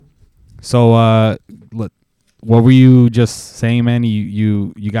So, look, what were you just saying, man?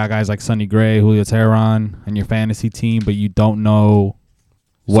 You got guys like Sonny Gray, Julio Teheran, and your fantasy team, but you don't know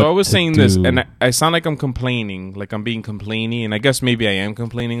what. So I was to saying do. this, and I sound like I'm complaining, like I'm being complaining, and I guess maybe I am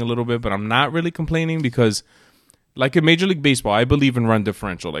complaining a little bit, but I'm not really complaining because, like in Major League Baseball, I believe in run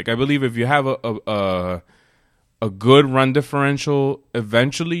differential. Like I believe if you have a good run differential,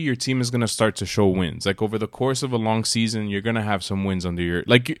 eventually your team is going to start to show wins. Like over the course of a long season, you're going to have some wins under your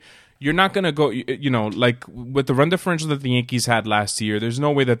You're not going to go, like with the run differential that the Yankees had last year, there's no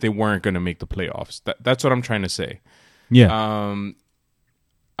way that they weren't going to make the playoffs. That's what I'm trying to say. Yeah.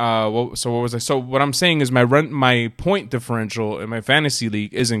 So what was I? So what I'm saying is my point differential in my fantasy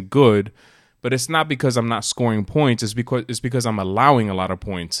league isn't good, but it's not because I'm not scoring points. It's because I'm allowing a lot of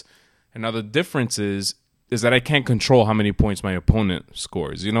points. And now the difference is that I can't control how many points my opponent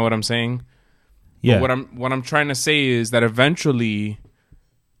scores. You know what I'm saying? Yeah. But what I'm trying to say is that eventually,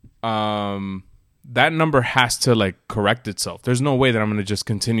 that number has to like correct itself. There's no way that I'm going to just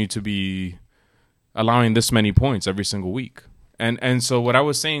continue to be allowing this many points every single week. And so what I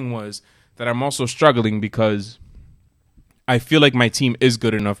was saying was that I'm also struggling because I feel like my team is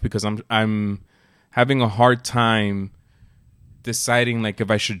good enough because I'm having a hard time deciding like if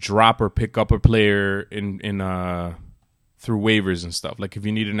I should drop or pick up a player in through waivers and stuff. Like if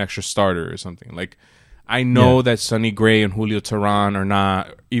you need an extra starter or something. Like I know that Sonny Gray and Julio Teheran are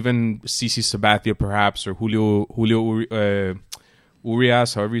not, even CC Sabathia perhaps, or Julio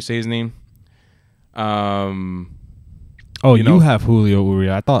Urias, however you say his name. You have Julio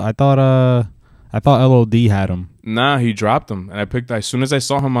Urias. I thought LOD had him. Nah, he dropped him, and I picked. As soon as I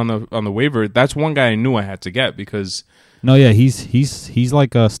saw him on the waiver, that's one guy I knew I had to get because. No, yeah, he's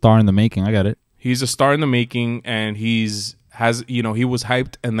like a star in the making. I got it. He's a star in the making, and he was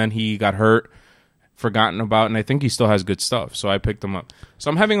hyped, and then he got hurt, forgotten about, and I think he still has good stuff. So I picked him up. So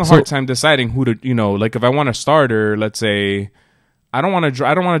I'm having a hard time deciding who to, like if I want a starter, let's say. I don't want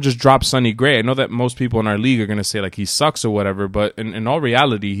to just drop Sonny Gray. I know that most people in our league are going to say like he sucks or whatever, but in all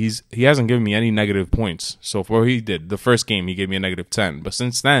reality, he hasn't given me any negative points. So for what he did, the first game he gave me a -10, but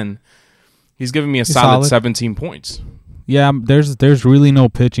since then he's given me a solid 17 points. Yeah, there's really no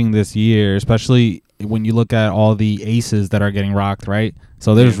pitching this year, especially when you look at all the aces that are getting rocked, right?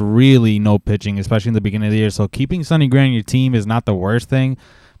 So there's really no pitching, especially in the beginning of the year. So keeping Sonny Gray on your team is not the worst thing.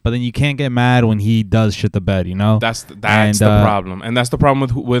 But then you can't get mad when he does shit the bed, you know? That's the problem. And that's the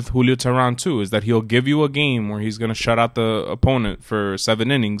problem with Julio Teheran, too, is that he'll give you a game where he's going to shut out the opponent for 7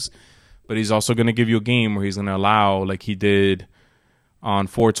 innings, but he's also going to give you a game where he's going to allow, like he did on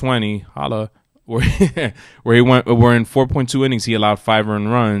 420, where in 4.2 innings he allowed 5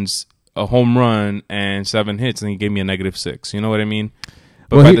 earned runs, a home run, and 7 hits, and he gave me a -6. You know what I mean?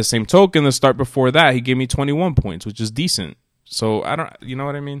 But by the same token, the start before that, he gave me 21 points, which is decent. So I don't, you know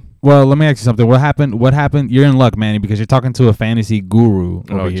what I mean? Well, let me ask you something. What happened? You're in luck, Manny, because you're talking to a fantasy guru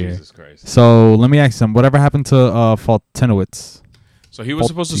over here. Jesus Christ! So let me ask you something. Whatever happened to Foltynewicz? So he was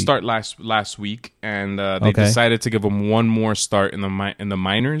supposed to start last week, and they decided to give him one more start in the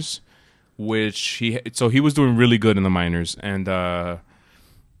minors, which he was doing really good in the minors, and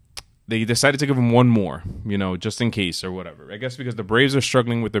they decided to give him one more, just in case or whatever. I guess because the Braves are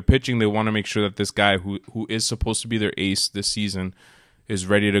struggling with their pitching, they want to make sure that this guy who is supposed to be their ace this season is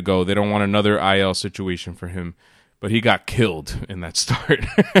ready to go. They don't want another IL situation for him. But he got killed in that start.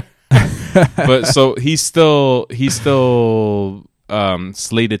 But so he's still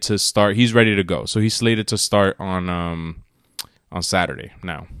slated to start. He's ready to go. So he's slated to start on Saturday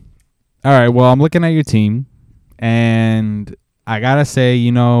now. All right. Well, I'm looking at your team, and I gotta say,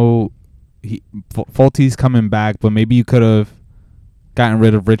 Folty's coming back, but maybe you could have gotten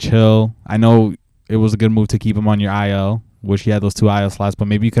rid of Rich Hill. I know it was a good move to keep him on your IL. Wish you had those 2 IL slots, but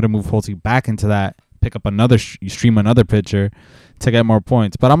maybe you could have moved Folty back into that, pick up stream another pitcher to get more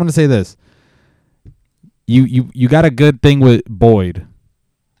points. But I'm gonna say this: you got a good thing with Boyd.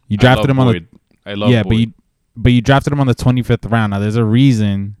 You drafted him on Boyd. But you drafted him on the 25th round. Now there's a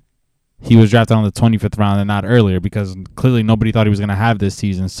reason he was drafted on the 25th round and not earlier, because clearly nobody thought he was going to have this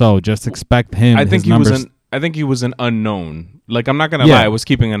season. So just expect him. I think he was an unknown. Like, I'm not going to lie. I was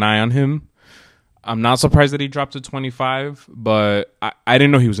keeping an eye on him. I'm not surprised that he dropped to 25, but I didn't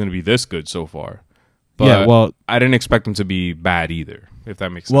know he was going to be this good so far. But I didn't expect him to be bad either, if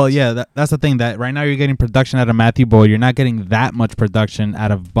that makes sense. Well, yeah, that's the thing. That right now you're getting production out of Matthew Boyd. You're not getting that much production out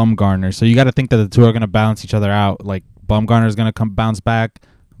of Bumgarner. So you got to think that the two are going to balance each other out. Like, Bumgarner is going to bounce back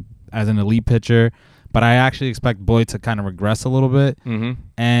as an elite pitcher, but I actually expect Boyd to kind of regress a little bit. Mm-hmm.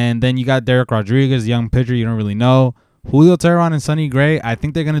 And then you got Derek Rodriguez, young pitcher you don't really know. Julio Teheran and Sonny Gray, I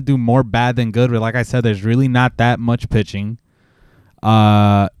think they're going to do more bad than good, but like I said, there's really not that much pitching.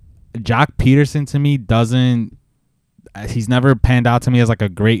 Jock Peterson to me doesn't. He's never panned out to me as like a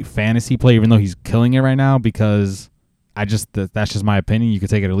great fantasy player, even though he's killing it right now. Because that's just my opinion. You can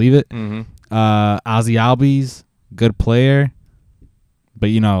take it or leave it. Mm-hmm. Ozzy Albies, good player, but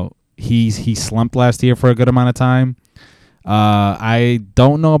he slumped last year for a good amount of time. I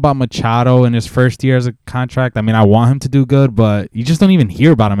don't know about Machado in his first year as a contract. I mean, I want him to do good, but you just don't even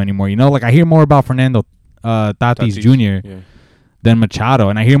hear about him anymore. Like I hear more about Fernando Tatis Jr. Than Machado,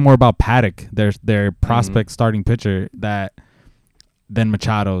 and I hear more about Paddock, their prospect starting pitcher, than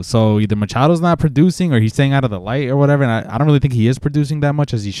Machado. So either Machado's not producing or he's staying out of the light or whatever, and I don't really think he is producing that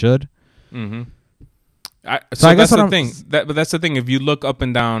much as he should. Mm-hmm. So I guess that's the thing. But that's the thing. If you look up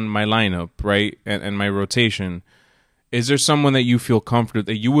and down my lineup, right, and my rotation, is there someone that you feel comfortable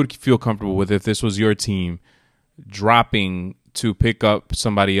that you would feel comfortable with if this was your team dropping to pick up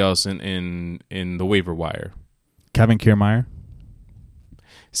somebody else in the waiver wire? Kevin Kiermaier.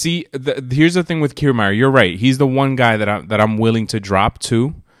 See, here's the thing with Kiermaier. You're right. He's the one guy that I'm willing to drop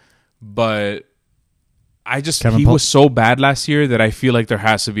to, but he was so bad last year that I feel like there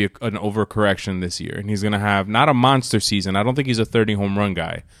has to be an overcorrection this year, and he's gonna have not a monster season. I don't think he's a 30 home run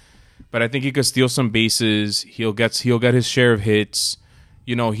guy, but I think he could steal some bases. He'll get his share of hits.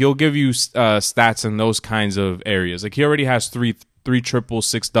 He'll give you stats in those kinds of areas. Like he already has three triples,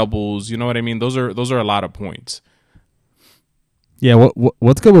 6 doubles. You know what I mean? Those are a lot of points. Yeah,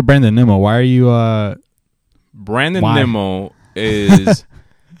 what's good with Brandon Nimmo? Why are you Brandon Nimmo is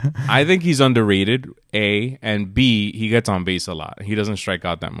I think he's underrated, A, and B, he gets on base a lot. He doesn't strike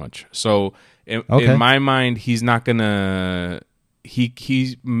out that much. So in my mind, he's not gonna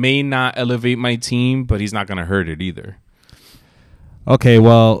he may not elevate my team, but he's not gonna hurt it either. Okay,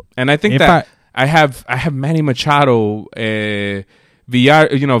 well, and I think that I have Manny Machado, Villar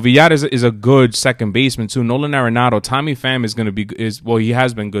is a good second baseman too. Nolan Arenado, Tommy Pham he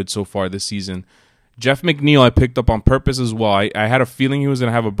has been good so far this season. Jeff McNeil I picked up on purpose as well. I had a feeling he was going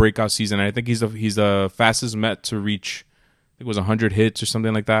to have a breakout season. I think he's the fastest Met to reach, I think it was 100 hits or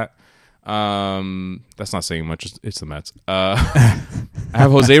something like that. That's not saying much. It's the Mets. I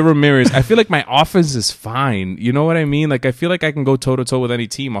have Jose Ramirez. I feel like my offense is fine. You know what I mean? Like I feel like I can go toe to toe with any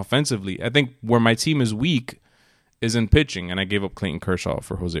team offensively. I think where my team is weak is in pitching, and I gave up Clayton Kershaw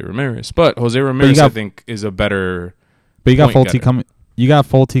for Jose Ramirez. But Jose Ramirez, I think, is a better. But you got Fulte coming. You got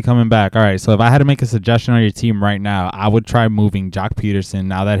Fulte coming back. All right. So if I had to make a suggestion on your team right now, I would try moving Jock Peterson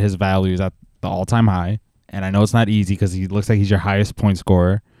now that his value is at the all-time high, and I know it's not easy because he looks like he's your highest point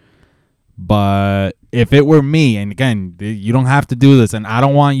scorer. But if it were me, and again, you don't have to do this, and I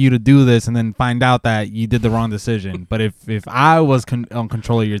don't want you to do this and then find out that you did the wrong decision. But if I was on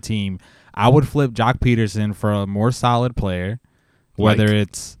control of your team, I would flip Jock Peterson for a more solid player, whether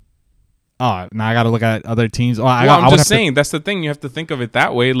it's. Oh, now I got to look at other teams. I'm just saying that's the thing. You have to think of it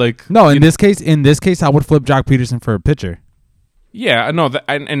that way. Like no, in this case, I would flip Jock Peterson for a pitcher. Yeah, I know that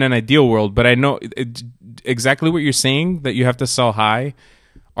in an ideal world, but I know exactly what you're saying. That you have to sell high.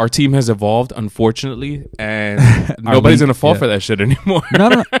 Our team has evolved, unfortunately, and nobody's gonna fall for that shit anymore.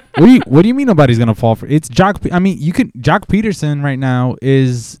 No. What do you mean nobody's gonna fall for? It's Jock. I mean, Jock Peterson right now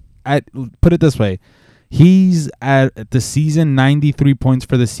is at. Put it this way. He's at the season 93 points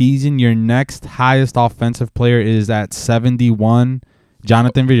for the season. Your next highest offensive player is at 71,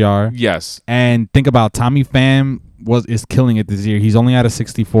 Jonathan Villar. Yes. And think about Tommy Pham is killing it this year. He's only at a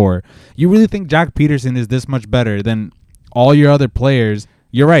 64. You really think Jock Peterson is this much better than all your other players?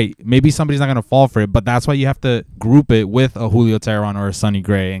 You're right. Maybe somebody's not going to fall for it, but that's why you have to group it with a Julio Teheran or a Sonny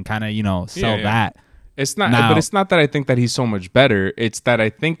Gray and kind of, sell that. It's not, but it's not that I think that he's so much better. It's that I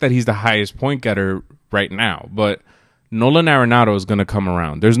think that he's the highest point getter right now. But Nolan Arenado is going to come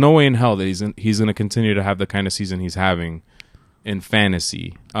around. There's no way in hell that he's going to continue to have the kind of season he's having in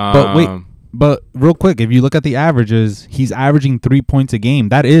fantasy. But real quick, if you look at the averages, he's averaging 3 points a game.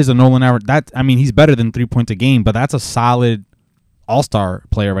 That is a Nolan Arenado. He's better than 3 points a game, but that's a solid all-star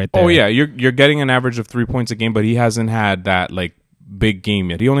player right there. Oh yeah, you're getting an average of 3 points a game, but he hasn't had that like big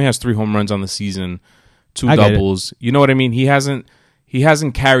game yet. He only has 3 home runs on the season. 2 doubles. You know what I mean? He hasn't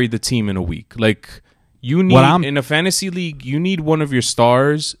carried the team in a week. Like you need in a fantasy league, you need one of your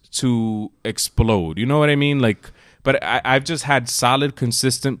stars to explode. You know what I mean? Like, but I've just had solid,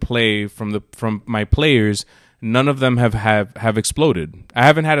 consistent play from my players. None of them have exploded. I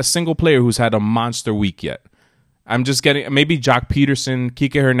haven't had a single player who's had a monster week yet. I'm just getting maybe Jock Peterson,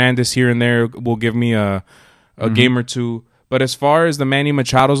 Kike Hernandez here and there will give me a game or two. But as far as the Manny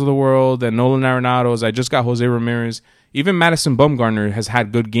Machados of the world and Nolan Arenados, I just got Jose Ramirez. Even Madison Bumgarner has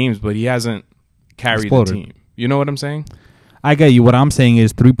had good games, but he hasn't carried the team. You know what I'm saying? I get you. What I'm saying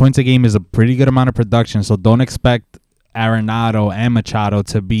is 3 points a game is a pretty good amount of production, so don't expect Arenado and Machado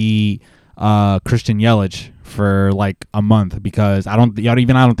to be Christian Yelich for like a month because I don't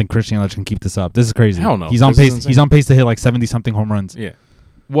think Christian Yelich can keep this up. This is crazy. Hell no. He's on pace. He's on pace to hit like 70 something home runs. Yeah.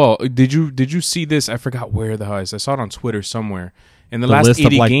 Well, did you see this? I forgot where the hell I saw it on Twitter somewhere. In the last list 80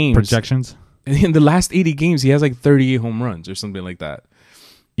 of, like, games, projections. In the last 80 games, he has like 38 home runs or something like that.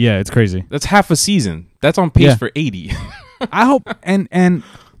 Yeah, it's crazy. That's half a season. That's on pace for 80. I hope and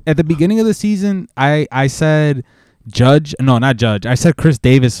at the beginning of the season, I said I said Chris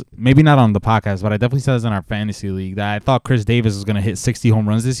Davis, maybe not on the podcast, but I definitely said this in our fantasy league that I thought Chris Davis was going to hit 60 home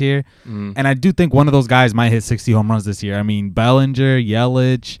runs this year. And I do think one of those guys might hit 60 home runs this year. I mean, Bellinger,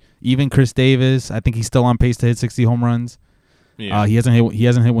 Yelich, even Chris Davis, I think he's still on pace to hit 60 home runs. Yeah. He hasn't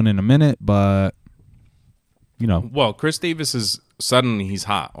hit one in a minute, but you know. Well, Chris Davis he's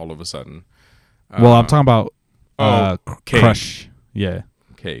hot all of a sudden. Well, I'm talking about Crush. Yeah.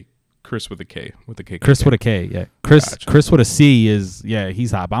 K. Chris with a K. Chris with a K, yeah. Chris with a C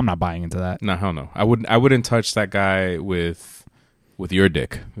he's hot, but I'm not buying into that. No, hell no. I wouldn't touch that guy with your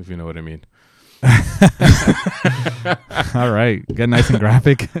dick, if you know what I mean. All right. Get nice and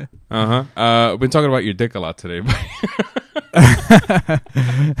graphic. We've been talking about your dick a lot today.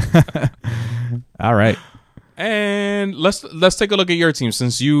 All right. And let's take a look at your team,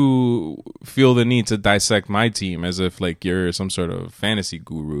 since you feel the need to dissect my team as if like you're some sort of fantasy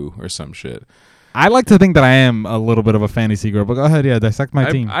guru or some shit. I like to think that I am a little bit of a fantasy guru, but go ahead, dissect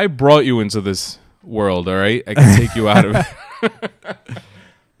my team. I brought you into this world, all right? I can take you out of it.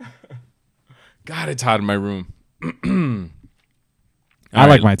 God, it's hot in my room. I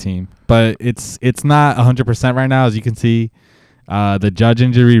like my team, but it's not 100% right now, as you can see. The Judge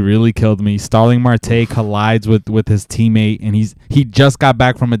injury really killed me. Starling Marte collides with his teammate, and he just got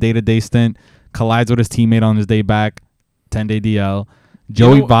back from a day-to-day stint, collides with his teammate on his day back, 10-day DL.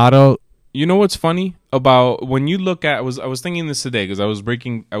 Joey Votto. You know what's funny about when you look at I was thinking this today because I was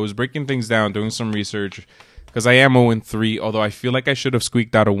breaking things down, doing some research, because I am 0-3, although I feel like I should have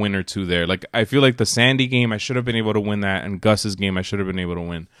squeaked out a win or two there. Like I feel like the Sandy game I should have been able to win that, and Gus's game I should have been able to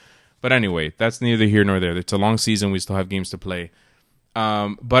win. But anyway, that's neither here nor there. It's a long season. We still have games to play.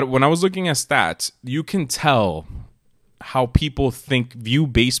 But when I was looking at stats, you can tell how people view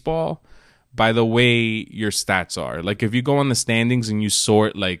baseball by the way your stats are. Like if you go on the standings and you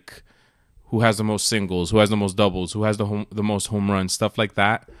sort like who has the most singles, who has the most doubles, who has the most home runs, stuff like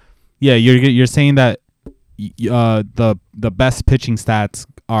that. Yeah, you're saying that the best pitching stats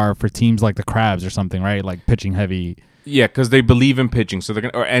are for teams like the Crabs or something, right? Like pitching heavy. Yeah, because they believe in pitching, so they're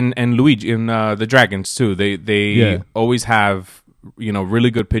gonna. And Luigi in the Dragons too. They always have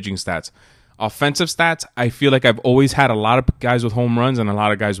really good pitching stats. Offensive stats, I feel like I've always had a lot of guys with home runs and a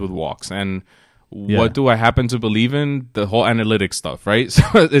lot of guys with walks. And what do I happen to believe in? The whole analytics stuff, right? So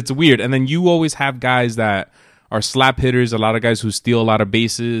it's weird. And then you always have guys that are slap hitters, a lot of guys who steal a lot of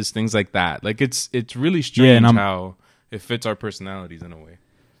bases, things like that. Like it's really strange how it fits our personalities in a way.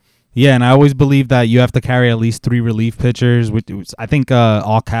 Yeah, and I always believe that you have to carry at least 3 relief pitchers. Which I think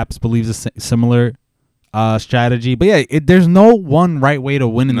All Caps believes a similar strategy. But yeah, there's no one right way to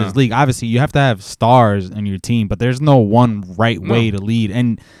win in this league. Obviously, you have to have stars in your team, but there's no one right way to lead.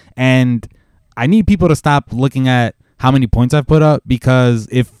 And I need people to stop looking at how many points I've put up, because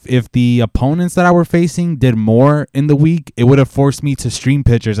if the opponents that I were facing did more in the week, it would have forced me to stream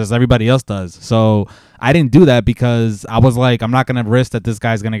pitchers as everybody else does. So I didn't do that because I was like, I'm not going to risk that this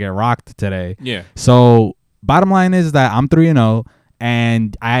guy's going to get rocked today. Yeah. So bottom line is that I'm 3-0,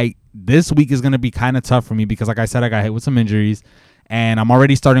 and this week is going to be kind of tough for me because, like I said, I got hit with some injuries, and I'm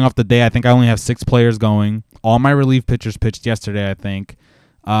already starting off the day. I think I only have 6 players going. All my relief pitchers pitched yesterday, I think.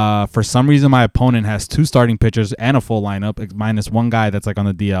 For some reason, my opponent has 2 starting pitchers and a full lineup, minus 1 guy that's like on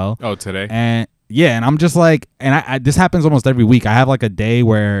the DL. Oh, today? And yeah, and I'm just like, and I this happens almost every week. I have like a day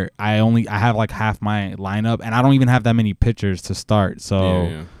where I have like half my lineup, and I don't even have that many pitchers to start. So,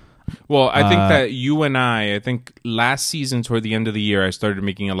 yeah. Well, I think that you and I think last season toward the end of the year, I started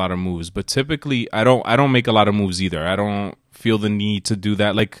making a lot of moves. But typically, I don't make a lot of moves either. I don't feel the need to do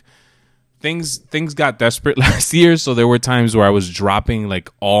that. Like, Things got desperate last year, so there were times where I was dropping like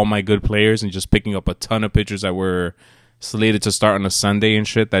all my good players and just picking up a ton of pitchers that were slated to start on a Sunday and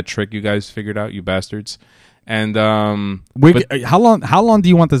shit. That trick you guys figured out, you bastards. And how long do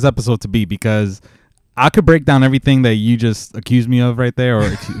you want this episode to be? Because I could break down everything that you just accused me of right there,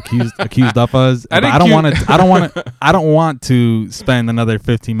 or accused of us. I don't want to spend another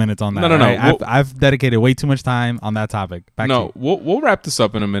 15 minutes on that. No. Right? I've dedicated way too much time on that topic. We'll wrap this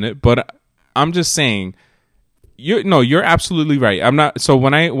up in a minute, but I'm just saying, you're absolutely right. I'm not. So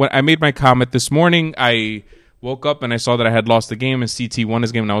when I made my comment this morning, I woke up and I saw that I had lost the game and CT won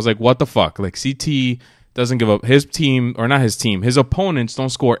his game, and I was like, what the fuck? Like CT doesn't give up. His team, or not his team, his opponents don't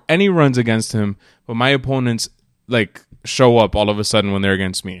score any runs against him, but my opponents like show up all of a sudden when they're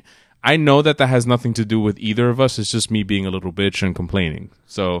against me. I know that has nothing to do with either of us. It's just me being a little bitch and complaining.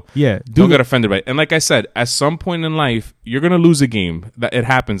 So yeah, don't get offended by it. And like I said, at some point in life, you're going to lose a game. That it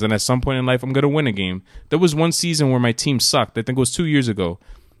happens. And at some point in life, I'm going to win a game. There was one season where my team sucked. I think it was 2 years ago.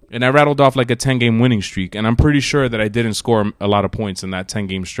 And I rattled off like a 10-game winning streak. And I'm pretty sure that I didn't score a lot of points in that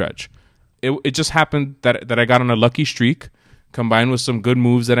 10-game stretch. It just happened that I got on a lucky streak combined with some good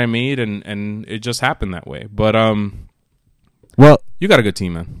moves that I made. And it just happened that way. But well, you got a good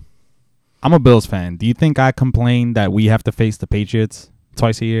team, man. I'm a Bills fan. Do you think I complain that we have to face the Patriots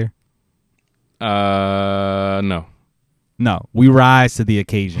twice a year? No. No, we rise to the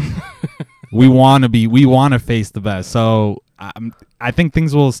occasion. we want to face the best. So I think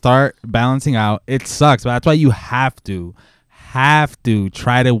things will start balancing out. It sucks, but that's why you have to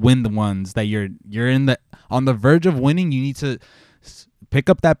try to win the ones that you're on the verge of winning. You need to pick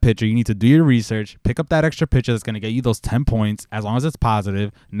up that pitcher. You need to do your research. Pick up that extra pitcher that's going to get you those 10 points as long as it's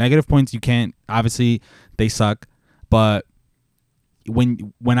positive. Negative points, you can't. Obviously, they suck. But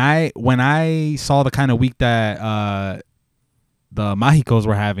when I saw the kind of week that the Mexicos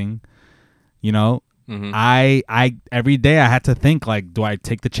were having, I every day I had to think, like, do I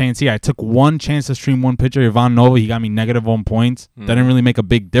take the chance here? I took one chance to stream one pitcher, Ivan Nova. He got me -1 points. That didn't really make a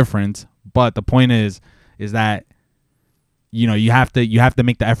big difference. But the point is that you have to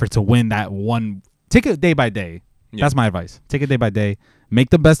make the effort to win that one. Take it day by day. Yeah. That's my advice. Take it day by day.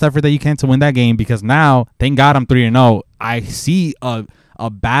 Make the best effort that you can to win that game, because now, thank God I'm 3-0. I see a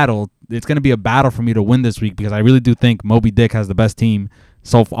battle. It's going to be a battle for me to win this week, because I really do think Moby Dick has the best team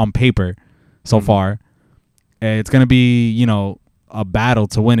on paper so far. It's going to be, a battle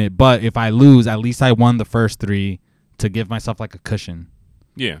to win it. But if I lose, at least I won the first 3 to give myself like a cushion.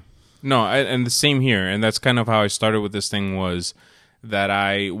 Yeah. No, and the same here, and that's kind of how I started with this thing, was that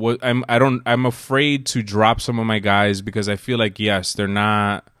I'm afraid to drop some of my guys, because I feel like, yes, they're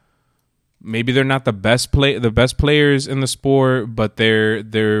not the best players in the sport, but they're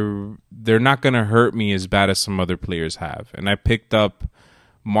not going to hurt me as bad as some other players have. And I picked up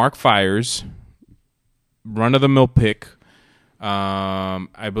Mark Fires, run of the mill pick.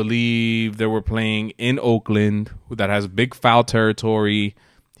 I believe they were playing in Oakland, that has big foul territory.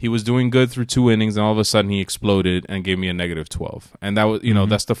 He was doing good through 2 innings, and all of a sudden he exploded and gave me a -12. And that was,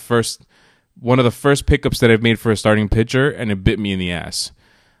 that's one of the first pickups that I've made for a starting pitcher, and it bit me in the ass.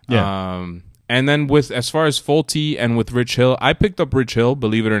 Yeah. And then as far as Fulte and with Rich Hill, I picked up Rich Hill,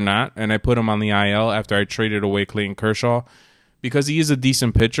 believe it or not, and I put him on the IL after I traded away Clayton Kershaw, because he is a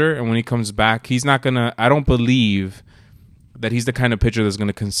decent pitcher, and when he comes back, he's not gonna. I don't believe that he's the kind of pitcher that's going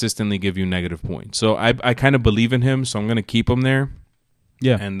to consistently give you negative points. So I kind of believe in him, so I'm going to keep him there.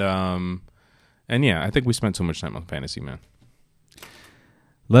 Yeah. And yeah, I think we spent too much time on fantasy, man.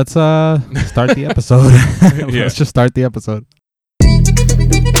 Let's start the episode. Let's just start the episode.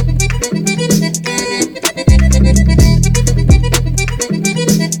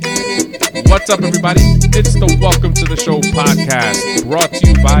 What's up, everybody? It's the Welcome to the Show podcast, brought to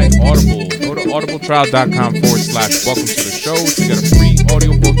you by Audible. Go to audibletrial.com/welcome to the show to get a free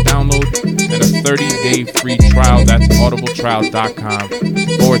audiobook download and a 30-day free trial. That's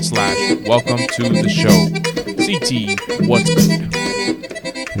audibletrial.com/welcome to the show. CT, what's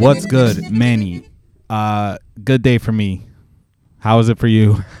good? What's good, Manny? Good day for me. How is it for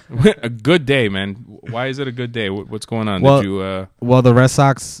you? A good day, man. Why is it a good day? What's going on? Well, the Red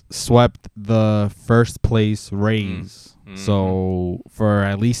Sox swept the first place Rays. So for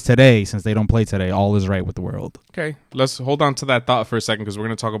at least today, since they don't play today, all is right with the world. Okay, let's hold on to that thought for a second, because we're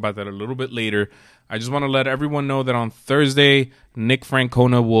going to talk about that a little bit later. I just want to let everyone know that on Thursday, Nick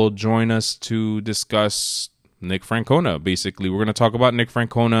Francona will join us to discuss Nick Francona. Basically, we're going to talk about Nick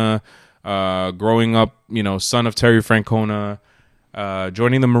Francona, growing up, son of Terry Francona,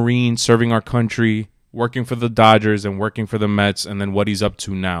 joining the Marines, serving our country, working for the Dodgers and working for the Mets, and then what he's up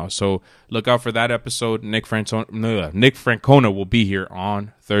to now. So look out for that episode. Nick Francona will be here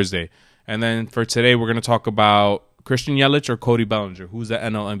on Thursday. And then for today, we're going to talk about Christian Yelich or Cody Bellinger, who's the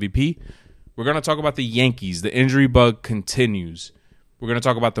NL MVP. We're going to talk about the Yankees. The injury bug continues. We're going to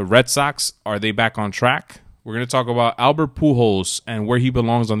talk about the Red Sox. Are they back on track? We're going to talk about Albert Pujols and where he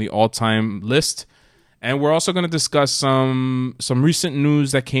belongs on the all-time list. And we're also going to discuss some recent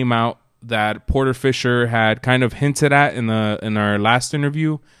news that came out that Porter Fisher had kind of hinted at in our last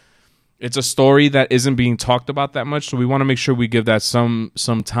interview. It's a story that isn't being talked about that much, so we want to make sure we give that some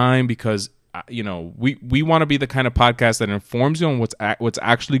time, because we want to be the kind of podcast that informs you on what's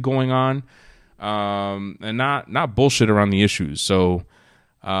actually going on, and not bullshit around the issues. So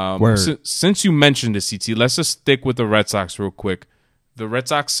Word. Since you mentioned it, CT, let's just stick with the Red Sox real quick. The Red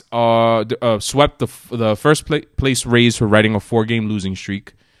Sox swept the first place Rays for riding a 4-game losing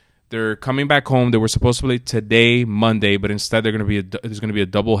streak. They're coming back home. They were supposed to play today, Monday, but instead there's going to be a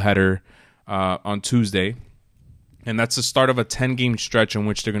doubleheader on Tuesday, and that's the start of a 10-game stretch in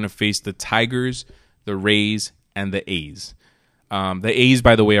which they're going to face the Tigers, the Rays, and the A's. The A's,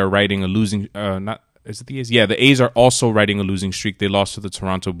 by the way, are riding a losing. Is it the A's? Yeah, the A's are also riding a losing streak. They lost to the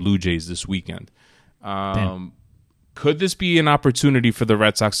Toronto Blue Jays this weekend. Could this be an opportunity for the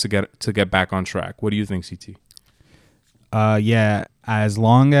Red Sox to get back on track? What do you think, CT? Yeah, as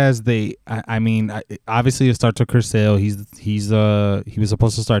long as they, I mean, obviously it starts with Chris Sale. He was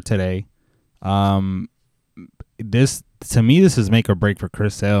supposed to start today. This to me, this is make or break for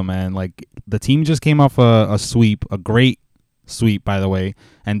Chris Sale, man. Like the team just came off a sweep, a great sweep, by the way,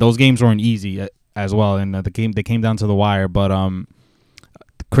 and those games weren't easy as well. And they came down to the wire. But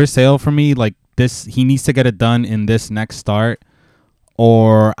Chris Sale, for me, like this, he needs to get it done in this next start,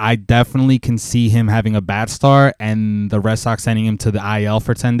 or I definitely can see him having a bad start and the Red Sox sending him to the IL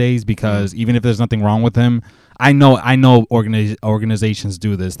for 10 days because even if there's nothing wrong with him, I know organizations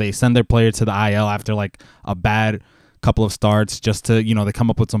do this. They send their player to the IL after like a bad couple of starts just to, they come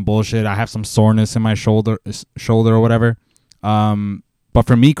up with some bullshit. I have some soreness in my shoulder or whatever. But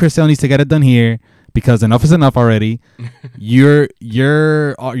for me, Chris Sale needs to get it done here because enough is enough already. Your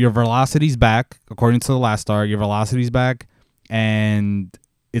velocity's back, according to the last start. Your velocity's back. And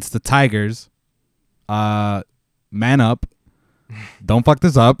it's the Tigers. Man up. Don't fuck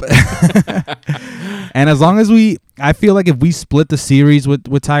this up. And as long as I feel like if we split the series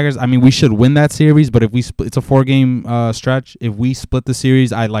with Tigers, I mean, we should win that series. But if we it's a 4-game stretch. If we split the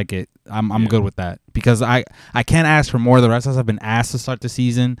series, I like it. I'm good with that because I can't ask for more. The Red Sox have been asked to start the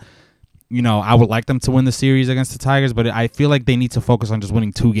season. I would like them to win the series against the Tigers, but I feel like they need to focus on just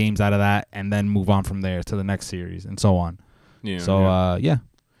winning 2 games out of that and then move on from there to the next series and so on. Yeah. So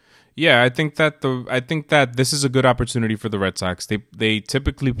yeah, I think that this is a good opportunity for the Red Sox. They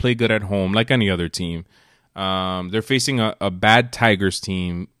typically play good at home, like any other team. They're facing a bad Tigers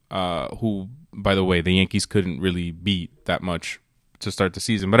team, who, by the way, the Yankees couldn't really beat that much to start the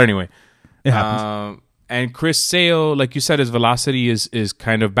season. But anyway, it happens. And Chris Sale, like you said, his velocity is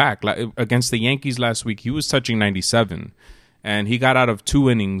kind of back. Like, against the Yankees last week, he was touching 97, and he got out of 2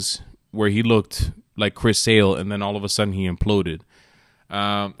 innings where he looked like Chris Sale, and then all of a sudden he imploded.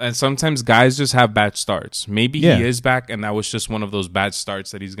 And sometimes guys just have bad starts. Maybe he is back, and that was just one of those bad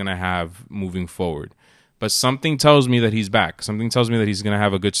starts that he's going to have moving forward. But something tells me that he's back. Something tells me that he's going to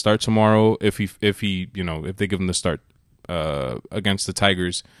have a good start tomorrow if they give him the start against the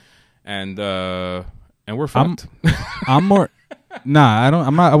Tigers, and we're fucked. I'm more. Nah,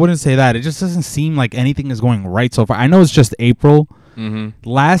 I wouldn't say that. It just doesn't seem like anything is going right so far. I know it's just April. Mm-hmm.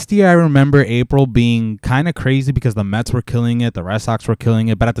 Last year, I remember April being kind of crazy because the Mets were killing it, the Red Sox were killing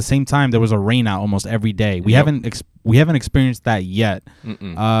it, but at the same time, there was a rain out almost every day. We haven't experienced that yet.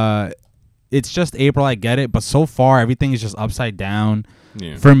 It's just April, I get it, but so far everything is just upside down.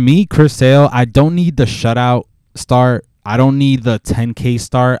 Yeah. For me, Chris Sale, I don't need the shutout start. I don't need the 10K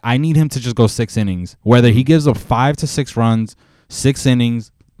start. I need him to just go 6 innings. Whether he gives up 5 to 6 runs, 6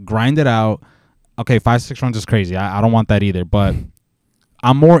 innings, grind it out. Okay, 5 to 6 runs is crazy. I don't want that either, but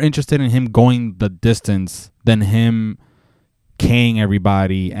I'm more interested in him going the distance than him K-ing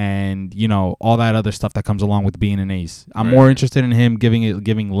everybody and, all that other stuff that comes along with being an ace. I'm more interested in him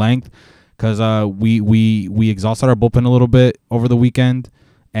giving length because we exhausted our bullpen a little bit over the weekend.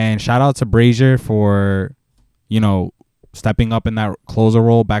 And shout out to Brazier for, stepping up in that closer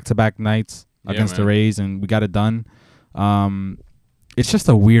role back-to-back nights against the Rays, and we got it done. It's just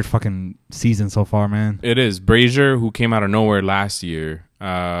a weird fucking season so far, man. It is. Brazier, who came out of nowhere last year,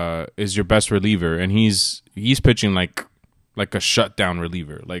 is your best reliever, and he's pitching like a shutdown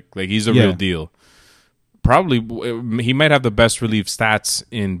reliever. Like he's a real deal. Probably he might have the best relief stats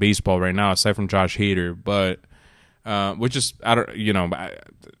in baseball right now, aside from Josh Hader. But which is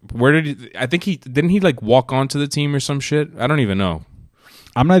where did he? I think didn't he like walk onto the team or some shit? I don't even know.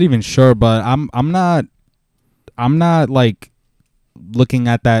 I'm not even sure, but I'm not like looking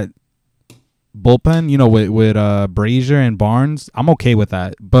at that bullpen, with Brazier and Barnes. I'm okay with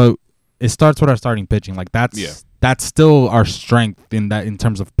that, but it starts with our starting pitching. Like that's still our strength in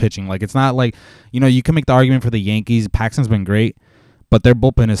terms of pitching. Like it's not like you can make the argument for the Yankees. Paxton's been great, but their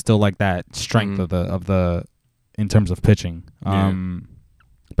bullpen is still like that strength of the in terms of pitching.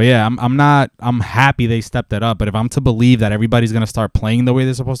 But yeah, I'm happy they stepped it up. But if I'm to believe that everybody's gonna start playing the way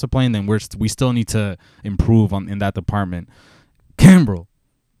they're supposed to play, then we still need to improve in that department. Kimbrel.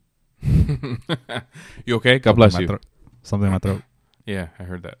 You okay? God bless you. Something in my throat. Yeah, I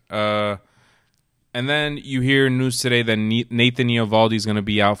heard that. And then you hear news today that Nathan Eovaldi is going to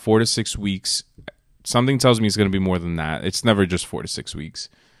be out 4 to 6 weeks. Something tells me it's going to be more than that. It's never just 4 to 6 weeks.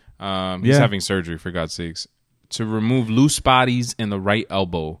 He's having surgery, for God's sakes, to remove loose bodies in the right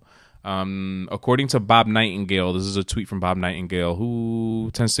elbow. According to Bob Nightingale, this is a tweet from Bob Nightingale,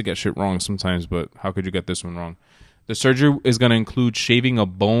 who tends to get shit wrong sometimes, but how could you get this one wrong? The surgery is going to include shaving a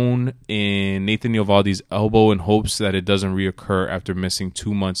bone in Nathan Eovaldi's elbow in hopes that it doesn't reoccur after missing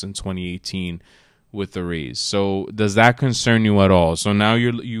 2 months in 2018 with the Rays. So does that concern you at all? So now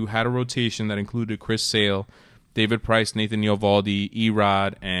you had a rotation that included Chris Sale, David Price, Nathan Eovaldi,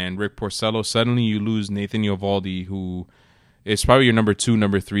 Erod, and Rick Porcello. Suddenly you lose Nathan Eovaldi, who is probably your number 2,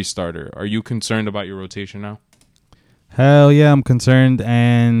 number 3 starter. Are you concerned about your rotation now? Hell yeah, I'm concerned,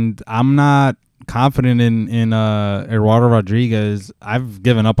 and I'm not confident in Eduardo Rodriguez. I've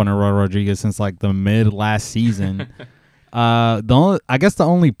given up on Eduardo Rodriguez since like the mid last season. I guess the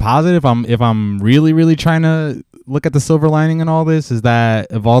only positive, if I'm really trying to look at the silver lining in all this, is that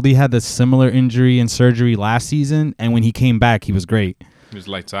Eovaldi had this similar injury and surgery last season, and when he came back, he was great. He was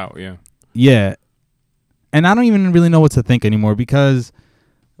lights out, yeah. Yeah. And I don't even really know what to think anymore because,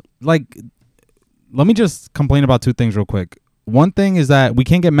 like, let me just complain about 2 things real quick. One thing is that we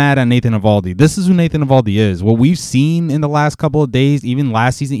can't get mad at Nathan Eovaldi. This is who Nathan Eovaldi is. What we've seen in the last couple of days, even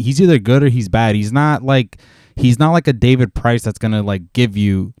last season, he's either good or he's bad. He's not like a David Price that's gonna like give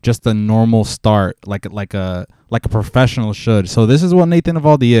you just a normal start like a professional should. So this is what Nathan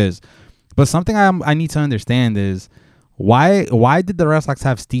Eovaldi is. But something I need to understand is why did the Red Sox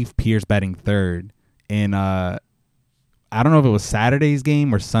have Steve Pearce batting third in I don't know if it was Saturday's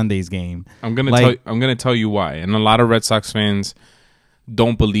game or Sunday's game. I'm gonna tell you why. And a lot of Red Sox fans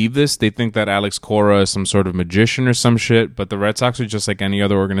don't believe this. They think that Alex Cora is some sort of magician or some shit, but the Red Sox are just like any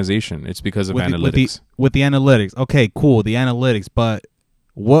other organization. It's because of analytics. With the analytics. Okay, cool, the analytics, but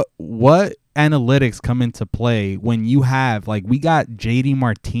what analytics come into play when you have, like, we got JD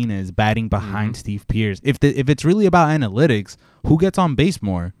Martinez batting behind Steve Pearce? If it's really about analytics, who gets on base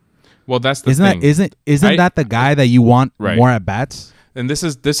more? Well, that's the thing. Isn't that the guy that you want more at bats? And this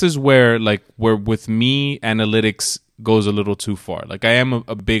is where with me, analytics goes a little too far. Like, I am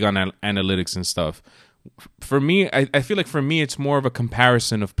a big on analytics and stuff. For me, I feel like for me, it's more of a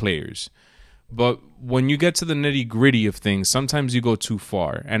comparison of players. But when you get to the nitty gritty of things, sometimes you go too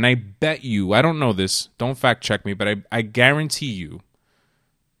far. And I bet you, I don't know this, don't fact check me, but I guarantee you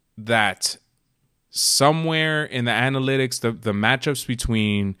that somewhere in the analytics, the matchups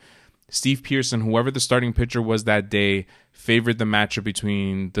between Steve Pearce and whoever the starting pitcher was that day favored the matchup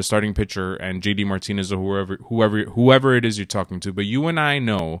between the starting pitcher and JD Martinez or whoever it is you're talking to. But you and I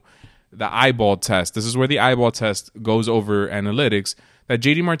know the eyeball test. This is where the eyeball test goes over analytics. That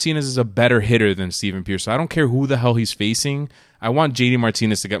JD Martinez is a better hitter than Steven Pearce. So I don't care who the hell he's facing. I want JD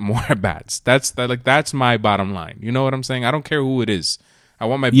Martinez to get more at bats. That's my bottom line. You know what I'm saying? I don't care who it is. I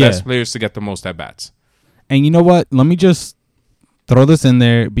want my best players to get the most at bats. And you know what? Let me just throw this in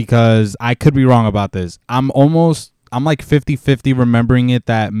there because I could be wrong about this. I'm like 50-50 remembering it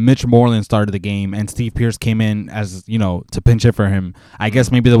that Mitch Moreland started the game and Steve Pearce came in as, to pinch hit for him. I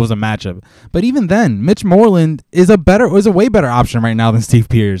guess maybe there was a matchup. But even then, Mitch Moreland is a way better option right now than Steve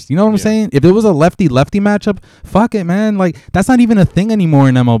Pearce. You know what I'm saying? If it was a lefty-lefty matchup, fuck it, man. Like, that's not even a thing anymore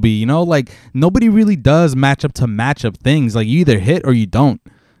in MLB, Like, nobody really does matchup things. Like, you either hit or you don't.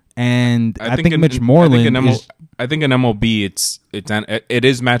 And I think Mitch Moreland I think in MLB it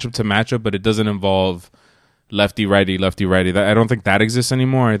is matchup to matchup, but it doesn't involve lefty righty. I don't think that exists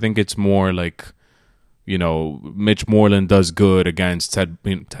anymore. I think it's more like, Mitch Moreland does good against Ted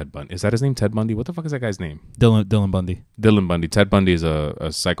Bundy. Is that his name? Ted Bundy? What the fuck is that guy's name? Dylan Bundy. Dylan Bundy. Ted Bundy is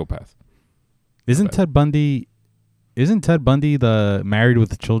a psychopath. Ted Bundy the married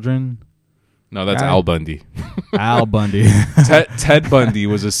with children? No, that's Al Bundy. Al Bundy. Ted Bundy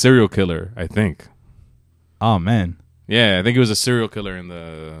was a serial killer, I think. Oh, man. Yeah, I think he was a serial killer in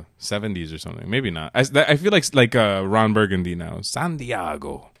the 70s or something. Maybe not. I feel like Ron Burgundy now. San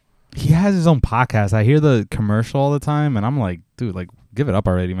Diego. He has his own podcast. I hear the commercial all the time, and I'm like, dude, like, give it up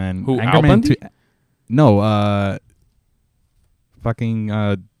already, man. Who, Al Bundy? No,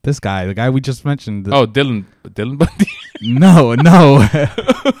 this guy, the guy we just mentioned. Oh, Dylan Bundy? No.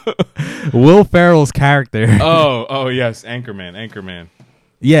 Will Ferrell's character. Oh, yes, Anchorman.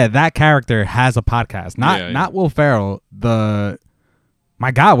 Yeah, that character has a podcast. Not Will Ferrell.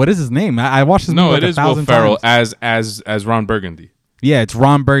 My God, what is his name? I watched his movie like 1,000 times. No, it is Will Ferrell as Ron Burgundy. Yeah, it's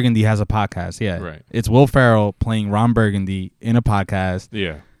Ron Burgundy has a podcast. Yeah, right. It's Will Ferrell playing Ron Burgundy in a podcast.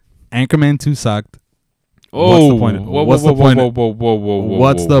 Yeah. Anchorman 2 sucked. Oh, what's the point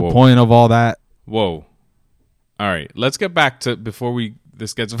of all that? Whoa. All right, let's get back to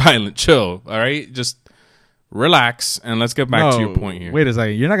this gets violent. Chill. All right, just relax and let's get back to your point here. Wait a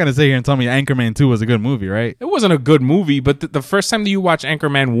second. You're not gonna sit here and tell me Anchorman 2 was a good movie, right? It wasn't a good movie, but the first time that you watched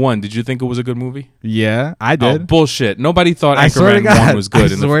Anchorman 1, did you think it was a good movie? Yeah, I Oh, did. bullshit. Nobody thought I swear to Anchorman God. 1 was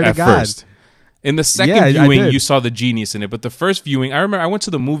good at God. first. In the second Yeah, I viewing, did. you saw the genius in it, but the first viewing, I remember I went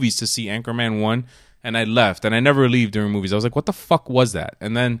to the movies to see Anchorman 1 and I left, and I never leave during movies. I was like, what the fuck was that?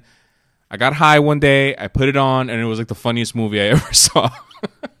 And then I got high one day, I put it on, and it was like the funniest movie I ever saw.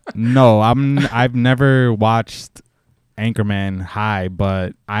 No, I've never watched Anchorman high,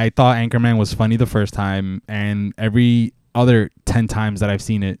 but I thought Anchorman was funny the first time, and every other 10 times that I've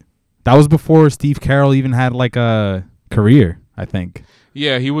seen it. That was before Steve Carell even had like a career, I think.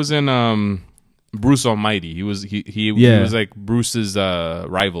 Yeah, he was in Bruce Almighty. He was like Bruce's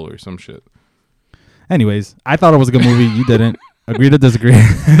rival or some shit. Anyways, I thought it was a good movie. You didn't. Agree to disagree.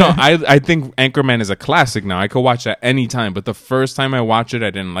 No, I think Anchorman is a classic now. I could watch that anytime, but the first time I watched it,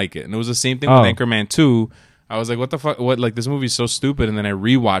 I didn't like it. And it was the same thing with Anchorman 2. I was like, what the fuck? What, like, this movie's so stupid. And then I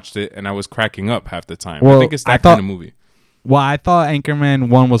rewatched it and I was cracking up half the time. Well, I think it's that kind of movie. Well, I thought Anchorman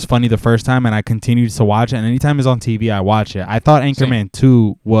 1 was funny the first time, and I continued to watch it. And anytime it's on TV, I watch it. I thought Anchorman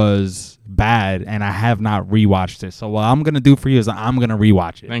 2 was bad, and I have not rewatched it. So what I'm going to do for you is I'm going to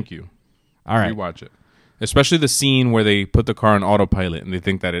rewatch it. Thank you. All right. Rewatch it. Especially the scene where they put the car on autopilot and they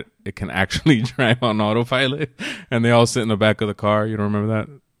think that it can actually drive on autopilot, and they all sit in the back of the car. You don't remember that?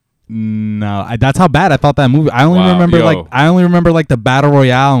 No, that's how bad I thought that movie. I only remember like the battle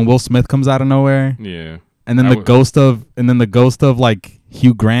royale and Will Smith comes out of nowhere. Yeah. And then the ghost of like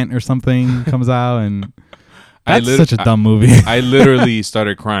Hugh Grant or something comes out, and that's such a dumb movie. I literally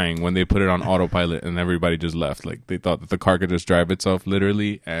started crying when they put it on autopilot and everybody just left. Like, they thought that the car could just drive itself,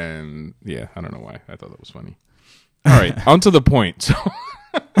 literally. And yeah, I don't know why. I thought that was funny. All right, on to the point. So,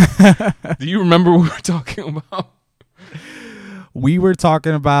 do you remember what we were talking about? We were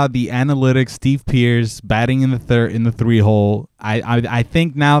talking about the analytics. Steve Pearce batting in the 3-hole. I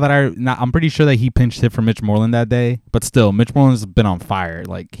think now that I'm pretty sure that he pinched hit for Mitch Moreland that day, but still, Mitch Moreland's been on fire.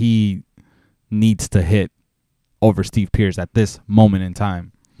 Like, he needs to hit over Steve Pearce at this moment in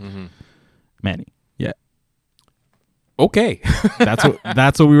time. Mm-hmm. Manny, yeah, okay, that's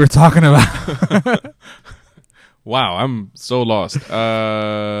what we were talking about. Wow, I'm so lost.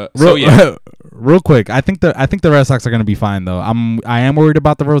 Real quick, I think the Red Sox are going to be fine though. I am worried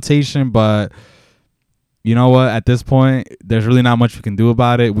about the rotation, but you know what? At this point, there's really not much we can do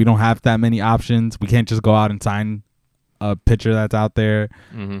about it. We don't have that many options. We can't just go out and sign a pitcher that's out there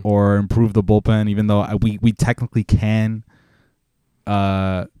or improve the bullpen, even though we technically can.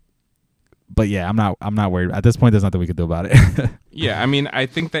 But yeah, I'm not worried. At this point, there's nothing we can do about it. Yeah, I mean, I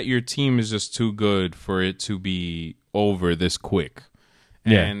think that your team is just too good for it to be over this quick.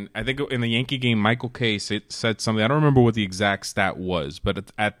 And I think in the Yankee game, Michael Kay said something. I don't remember what the exact stat was,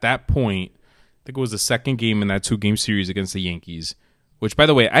 but at that point, I think it was the second game in that 2-game series against the Yankees, which, by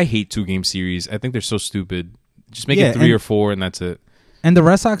the way, I hate 2-game series. I think they're so stupid. Just make it 3 or 4, and that's it. And the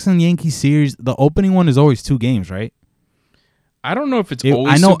Red Sox and Yankees series, the opening one is always 2 games, right? I don't know if it's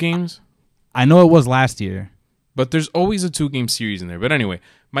always 2 games. I know it was last year. But there's always a 2-game series in there. But anyway,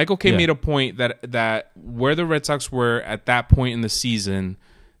 Michael Kay made a point that where the Red Sox were at that point in the season,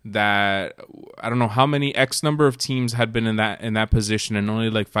 that I don't know how many X number of teams had been in that position, and only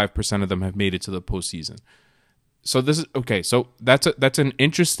like 5% of them have made it to the postseason. So this is okay. So that's an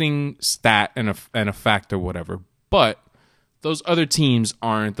interesting stat and a fact or whatever. But those other teams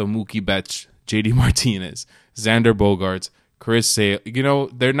aren't the Mookie Betts, JD Martinez, Xander Bogaerts, Chris Sale. You know,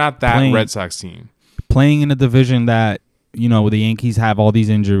 they're not that Red Sox team. Playing in a division that, you know, the Yankees have all these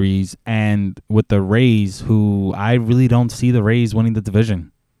injuries, and with the Rays, who I really don't see the Rays winning the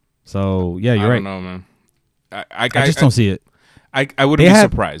division. So, yeah, you're right. I don't know, man. I just don't see it. I wouldn't be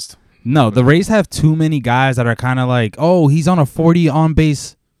surprised. No, the Rays have too many guys that are kind of like, oh, he's on a 40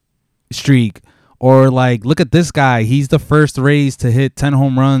 on-base streak. Or, like, look at this guy. He's the first Rays to hit 10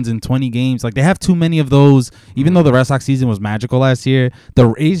 home runs in 20 games. Like, they have too many of those. Even though the Red Sox season was magical last year, the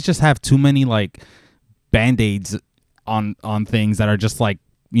Rays just have too many, like, Band-Aids on things that are just like,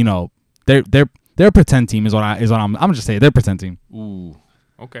 you know, they're a pretend team is what I'm just saying. They're a pretend team. Ooh,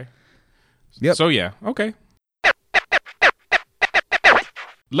 okay. Yep. So yeah, okay.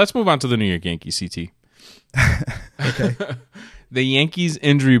 Let's move on to the New York Yankees, CT. Okay. The Yankees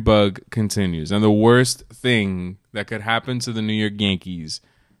injury bug continues, and the worst thing that could happen to the New York Yankees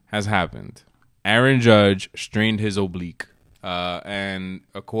has happened. Aaron Judge strained his oblique, and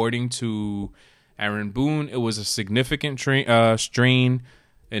according to Aaron Boone, it was a significant strain.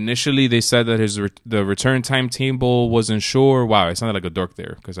 Initially, they said that the return timetable wasn't sure. Wow, I sounded like a dork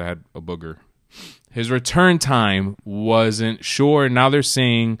there because I had a booger. His return time wasn't sure. Now they're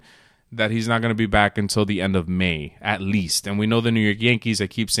saying that he's not going to be back until the end of May, at least. And we know the New York Yankees, I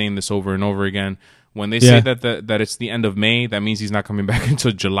keep saying this over and over again. When they say that it's the end of May, that means he's not coming back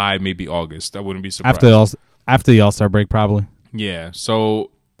until July, maybe August. I wouldn't be surprised. After the All-Star break, probably. Yeah,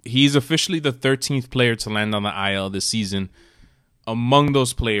 so he's officially the 13th player to land on the IL this season. Among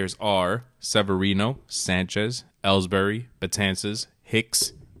those players are Severino, Sanchez, Ellsbury, Betances,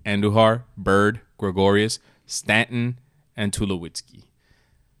 Hicks, Andujar, Bird, Gregorius, Stanton, and Tulowitzki.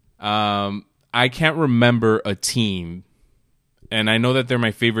 I can't remember a team, and I know that they're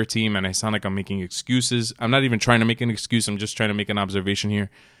my favorite team, and I sound like I'm making excuses. I'm not even trying to make an excuse. I'm just trying to make an observation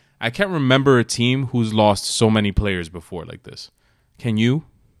here. I can't remember a team who's lost so many players before like this. Can you?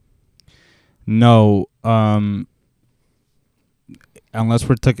 No. Unless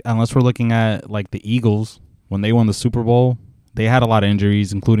we're looking at like the Eagles when they won the Super Bowl, they had a lot of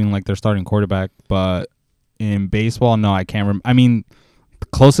injuries, including like their starting quarterback. But in baseball, no, I can't remember. I mean, the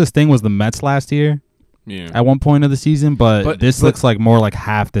closest thing was the Mets last year. Yeah. At one point of the season, but this looks like more like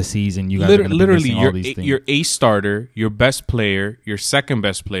half the season. You guys are literally all these things. Your ace starter, your best player, your second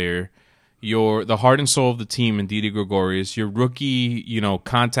best player, the heart and soul of the team in Didi Gregorius, your rookie,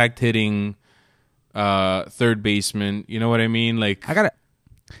 contact hitting third baseman. You know what I mean? Like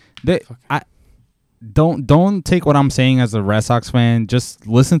don't take what I'm saying as a Red Sox fan. Just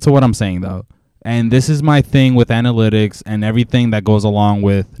listen to what I'm saying though. And this is my thing with analytics and everything that goes along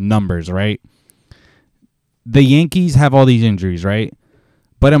with numbers, right? The Yankees have all these injuries, right?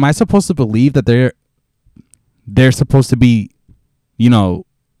 But am I supposed to believe that they're supposed to be,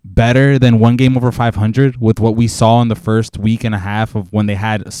 better than one game over 500 with what we saw in the first week and a half of when they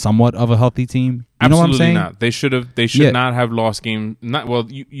had somewhat of a healthy team? You know what I'm saying? Not. They should not have lost games.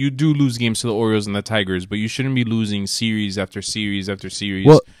 You do lose games to the Orioles and the Tigers, but you shouldn't be losing series after series after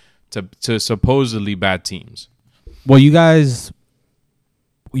series to supposedly bad teams. Well, you guys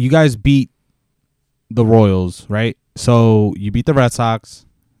beat the Royals, right? So you beat the Red Sox.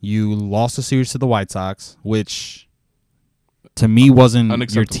 You lost a series to the White Sox, which to me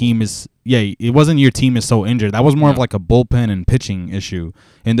wasn't your team is. Yeah, it wasn't your team is so injured. That was more of like a bullpen and pitching issue.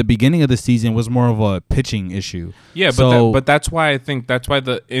 In the beginning of the season, it was more of a pitching issue. Yeah, but that's why I think that's why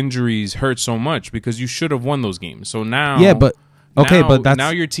the injuries hurt so much, because you should have won those games. So now, now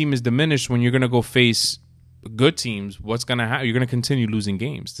your team is diminished when you're gonna go face good teams. What's gonna happen? You're gonna continue losing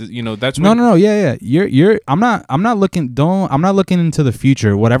games. That's no. Yeah. I'm not looking into the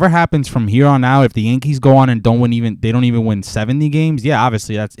future. Whatever happens from here on out, if the Yankees go on and they don't even win 70 games, yeah,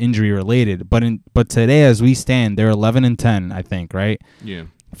 obviously that's injury related. But today, as we stand, they're 11-10, I think, right? Yeah.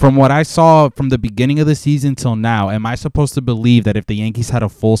 From what I saw from the beginning of the season till now, am I supposed to believe that if the Yankees had a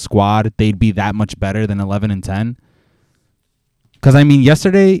full squad, they'd be that much better than 11-10? Because I mean,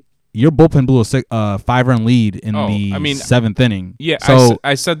 yesterday, your bullpen blew a 5-run lead in the seventh inning. Yeah, so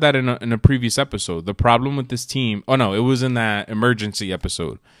I said that in a previous episode. The problem with this team... Oh, no, it was in that emergency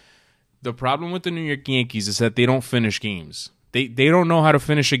episode. The problem with the New York Yankees is that they don't finish games. They don't know how to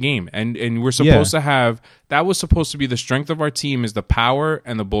finish a game. And we're supposed to have... That was supposed to be the strength of our team, is the power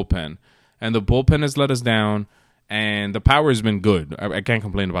and the bullpen. And the bullpen has let us down, and the power has been good. I can't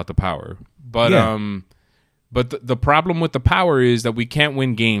complain about the power. But... Yeah. But the problem with the power is that we can't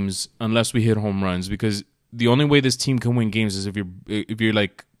win games unless we hit home runs, because the only way this team can win games is if you're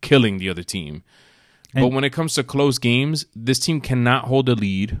like killing the other team. But when it comes to close games, this team cannot hold a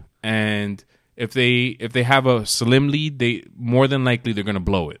lead, and if they have a slim lead, they more than likely they're gonna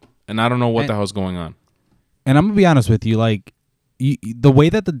blow it. And I don't know what the hell's going on. And I'm gonna be honest with you, like the way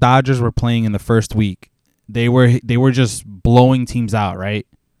that the Dodgers were playing in the first week, they were just blowing teams out, right?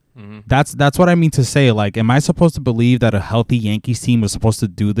 Mm-hmm. That's what I mean to say. Like, am I supposed to believe that a healthy Yankees team was supposed to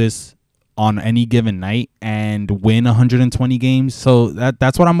do this on any given night and win 120 games? So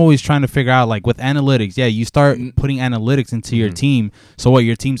that's what I'm always trying to figure out. Like with analytics, yeah, you start putting analytics into your team. So what,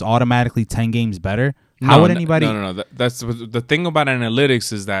 your team's automatically 10 games better? How would anybody? No. That's the thing about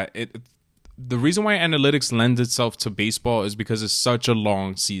analytics, is that the reason why analytics lends itself to baseball is because it's such a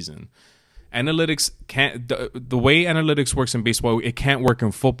long season. Analytics can't. The way analytics works in baseball, it can't work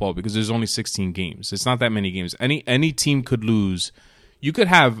in football because there's only 16 games. It's not that many games. Any team could lose. You could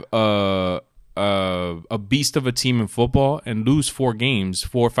have a beast of a team in football and lose 4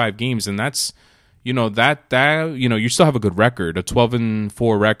 or 5 games, and that's you still have a good record. A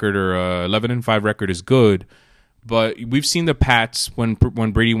 12-4 record or a 11-5 record is good. But we've seen the Pats when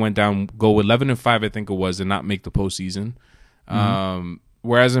Brady went down go 11-5, I think it was, and not make the postseason. Mm-hmm.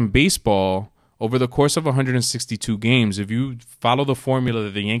 Whereas in baseball, over the course of 162 games, if you follow the formula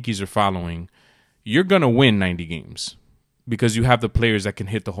that the Yankees are following, you're going to win 90 games because you have the players that can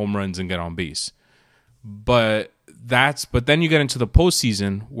hit the home runs and get on base. But then you get into the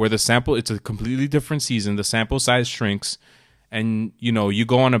postseason where it's a completely different season. The sample size shrinks, and you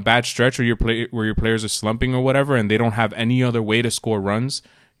go on a bad stretch where your players are slumping or whatever, and they don't have any other way to score runs.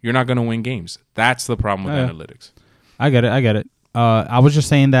 You're not going to win games. That's the problem with analytics. I get it. I was just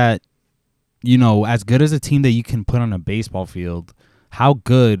saying that, as good as a team that you can put on a baseball field, how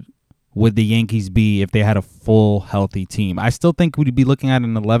good would the Yankees be if they had a full healthy team? I still think we'd be looking at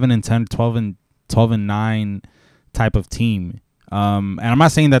an 11-10, 12-9 type of team. And I'm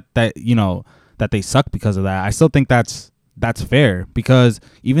not saying that they suck because of that. I still think that's fair, because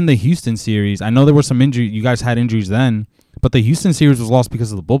even the Houston series, I know there were some injuries. You guys had injuries then, but the Houston series was lost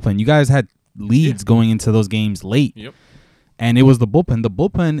because of the bullpen. You guys had leads going into those games late. Yep. And it was the bullpen. The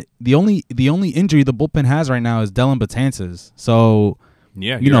bullpen, the only injury the bullpen has right now is Dellin Betances. So,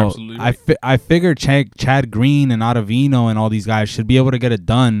 yeah, you're absolutely right. I figured Chad Green and Ottavino and all these guys should be able to get it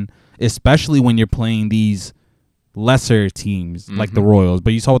done, especially when you're playing these lesser teams like the Royals.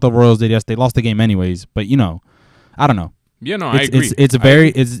 But you saw what the Royals did yesterday. They lost the game anyways. But I don't know. Yeah, no, I agree.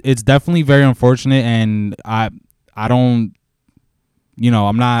 It's definitely very unfortunate, and I don't,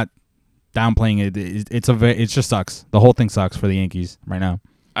 I'm not downplaying it. It just sucks. The whole thing sucks for the Yankees right now.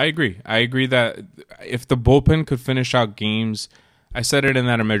 I agree that if the bullpen could finish out games, I said it in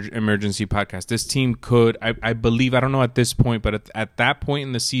that emergency podcast, this team could, I believe, I don't know at this point, but at that point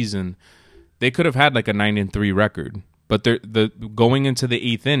in the season, they could have had like a 9-3 record. But going into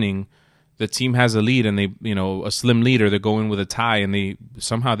the 8th inning, the team has a lead, and they, a slim lead, or they're going with a tie, and they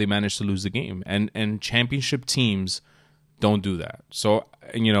manage to lose the game. And championship teams don't do that. So,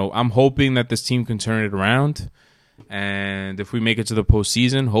 I'm hoping that this team can turn it around. And if we make it to the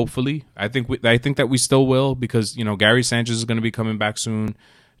postseason, hopefully, I think that we still will, because Gary Sanchez is going to be coming back soon.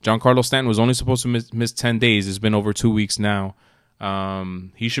 Giancarlo Stanton was only supposed to miss 10 days. It's been over 2 weeks now.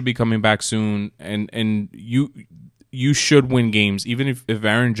 He should be coming back soon, and you should win games, even if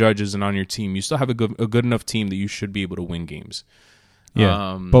Aaron Judge isn't on your team. You still have a good enough team that you should be able to win games.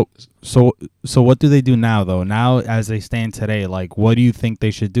 Yeah. But so what do they do now, though? Now, as they stand today, like, what do you think they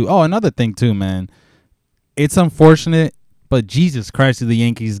should do? Oh, another thing too, man. It's unfortunate, but Jesus Christ, do the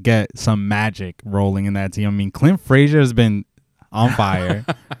Yankees get some magic rolling in that team? I mean, Clint Frazier has been on fire.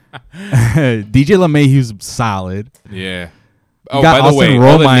 DJ LeMahieu's solid. Yeah. Oh, by the way,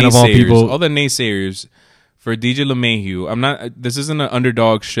 all the naysayers for DJ LeMahieu, this isn't an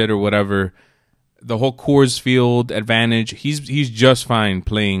underdog shit or whatever. The whole Coors Field advantage, he's just fine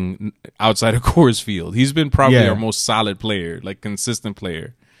playing outside of Coors Field. He's been probably our most solid player, like consistent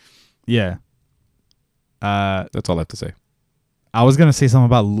player. Yeah. That's all I have to say. I was gonna say something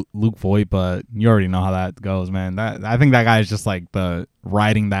about Luke Voigt, but you already know how that goes, man. I think that guy is just like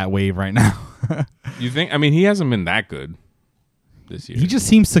riding that wave right now. You think? I mean, he hasn't been that good this year. He just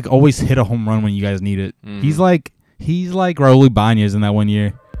seems to always hit a home run when you guys need it. He's like Raul Ibanez in that one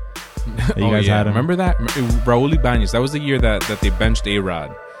year. That you guys had him. Remember that? Raul Ibanez. That was the year that they benched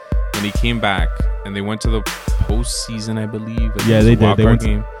A-Rod when he came back, and they went to the postseason, I believe. Yeah, they did. They went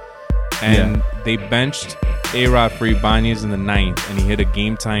game. And they benched A-Rod for Ibanez in the 9th, and he hit a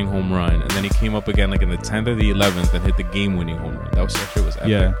game-tying home run. And then he came up again like in the 10th or the 11th and hit the game-winning home run. That shit was epic.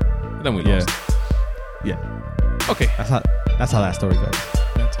 Yeah. And then we lost. Yeah. Okay. That's how that story goes.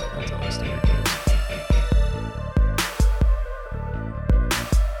 That's how that story goes.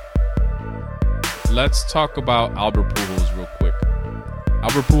 Let's talk about Albert Pujols real quick.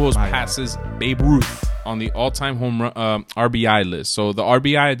 Albert Pujols passes Babe Ruth on the all-time home run RBI list. So the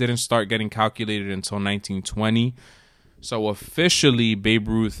RBI didn't start getting calculated until 1920. So officially, Babe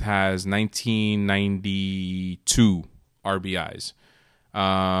Ruth has 1992 RBIs.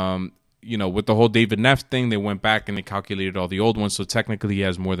 With the whole David Neff thing, they went back and they calculated all the old ones. So technically, he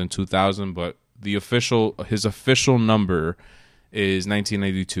has more than 2,000. But his official number is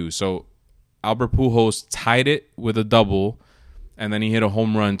 1992. So Albert Pujols tied it with a double, and then he hit a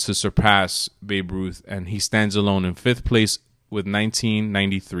home run to surpass Babe Ruth, and he stands alone in 5th place with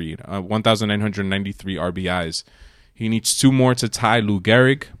 1,993 RBIs. He needs 2 more to tie Lou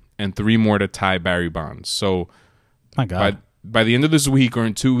Gehrig and 3 more to tie Barry Bonds. So, my God, by the end of this week or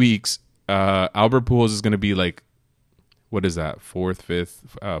in 2 weeks, Albert Pujols is going to be like, what is that? 4th,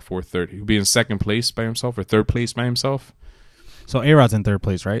 5th, 4th, 3rd. He'll be in 2nd place by himself or 3rd place by himself. So A-Rod's in 3rd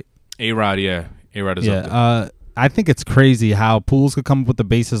place, right? A-Rod, yeah. A-Rod is up there. I think it's crazy how Pujols could come up with the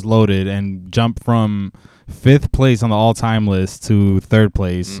bases loaded and jump from 5th place on the all-time list to 3rd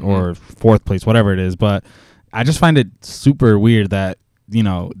place or 4th place, whatever it is. But I just find it super weird that,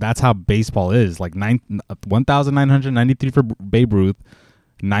 that's how baseball is. Like 1,993 for Babe Ruth.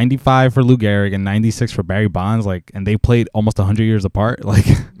 95 for Lou Gehrig and 96 for Barry Bonds, like, and they played almost 100 years apart. Like,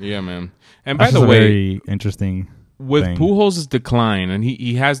 yeah, man. And by that's the a way, very interesting with thing. Pujols' decline, and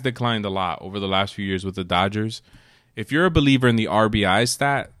he has declined a lot over the last few years with the Dodgers. If you're a believer in the RBI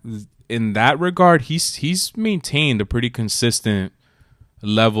stat, in that regard, he's maintained a pretty consistent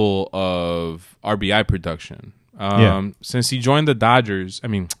level of RBI production. Since he joined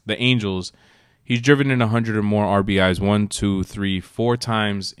the Angels, he's driven in 100 or more RBIs 1, 2, 3, 4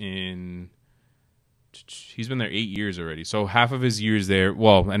 times in. He's been there 8 years already, so half of his years there.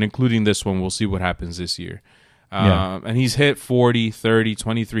 Well, and including this one, we'll see what happens this year. And he's hit 40, 30,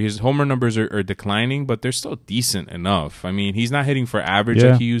 23. His homer numbers are declining, but they're still decent enough. I mean, he's not hitting for average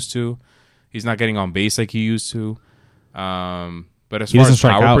like he used to. He's not getting on base like he used to. But as far as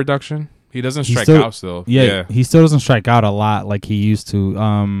power production, he doesn't strike out still. Yeah, he still doesn't strike out a lot like he used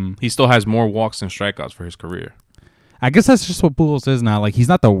to. He still has more walks than strikeouts for his career. I guess that's just what Pujols is now. Like, he's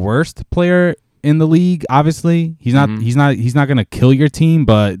not the worst player in the league. Obviously, he's not. He's not gonna kill your team,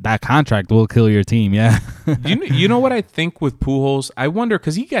 but that contract will kill your team. Yeah. You know what I think with Pujols? I wonder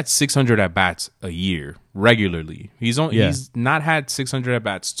because he gets 600 at bats a year regularly. He's not had 600 at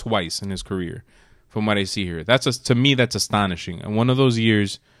bats twice in his career, from what I see here. To me that's astonishing. And one of those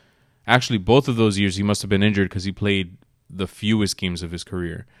years, actually both of those years, he must have been injured because he played the fewest games of his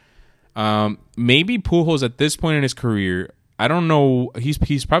career. Maybe Pujols at this point in his career, I don't know.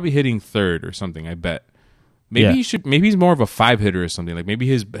 He's probably hitting third or something. I bet. Maybe he should. Maybe he's more of a 5 hitter or something. Like maybe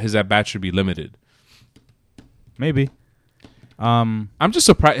his at bat should be limited. Maybe. I'm just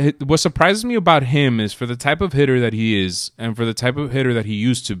surprised. What surprises me about him is for the type of hitter that he is, and for the type of hitter that he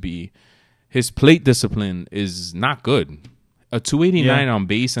used to be, his plate discipline is not good. A 289 on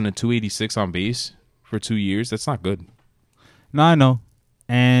base and a 286 on base for 2 years. That's not good. No, I know,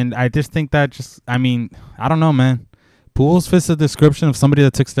 and I just think that I don't know, man. Pujols fits the description of somebody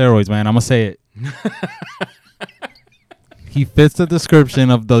that took steroids, man. I'm going to say it. He fits the description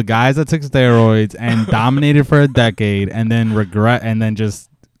of the guys that took steroids and dominated for a decade and then just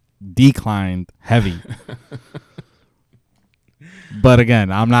declined heavy. But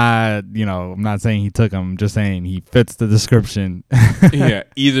again, I'm not saying he took them. I'm just saying he fits the description. Yeah,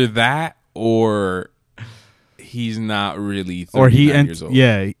 either that or he's not really 39 years old.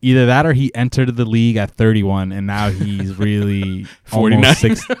 Yeah, either that or he entered the league at 31 and now he's really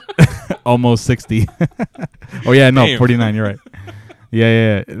 49. almost 60. Oh yeah, no, 49, you're right.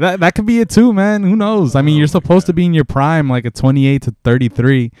 Yeah. That could be it too, man. Who knows? I mean, you're supposed to be in your prime like at 28 to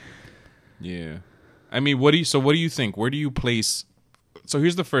 33. Yeah. I mean, what do you think? Where do you place? So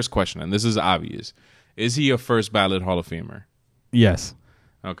here's the first question, and this is obvious. Is he a first ballot Hall of Famer? Yes.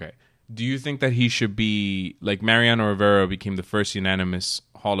 Okay. Do you think that he should be like Mariano Rivera became the first unanimous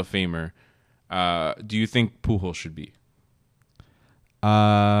Hall of Famer? Do you think Pujols should be?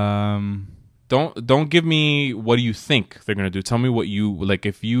 Don't give me what do you think they're gonna do. Tell me what you like.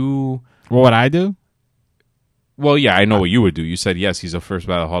 If you what would I do? Well, yeah, I know what you would do. You said yes, he's a first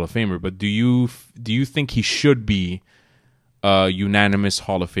ballot Hall of Famer, but do you think he should be a unanimous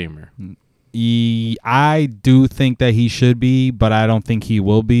Hall of Famer? I do think that he should be, but I don't think he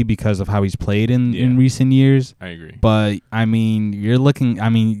will be because of how he's played in recent years. I agree. But I mean,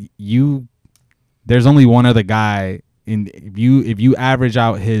 there's only one other guy if you average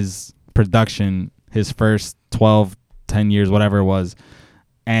out his production his first 12, 10 years, whatever it was,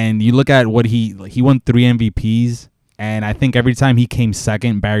 and you look at what he won 3 MVPs, and I think every time he came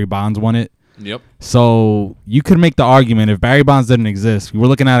second, Barry Bonds won it. Yep. So you could make the argument if Barry Bonds didn't exist, we were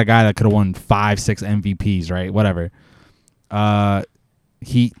looking at a guy that could have won 5, 6 MVPs, right? Whatever.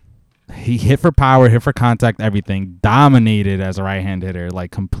 He hit for power, hit for contact, everything. Dominated as a right-hand hitter,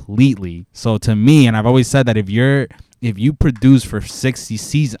 like completely. So to me, and I've always said that if you produce for 60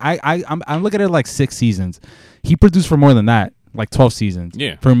 seasons, I'm looking at it like 6 seasons. He produced for more than that, like 12 seasons.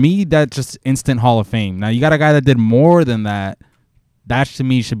 Yeah. For me, that's just instant Hall of Fame. Now you got a guy that did more than that. That to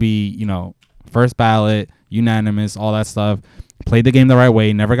me should be, first ballot, unanimous, all that stuff. Played the game the right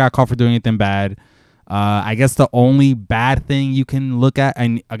way. Never got caught for doing anything bad. I guess the only bad thing you can look at,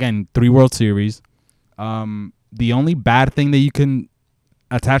 and again, 3 World Series. The only bad thing that you can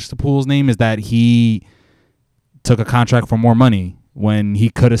attach to Pujols' name is that he took a contract for more money when he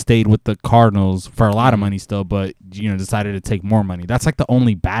could have stayed with the Cardinals for a lot of money still, but decided to take more money. That's like the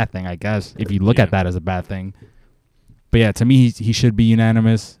only bad thing, I guess, if you look at that as a bad thing. But yeah, to me, he should be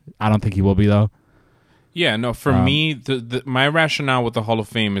unanimous. I don't think he will be, though. Yeah, no, for me, my rationale with the Hall of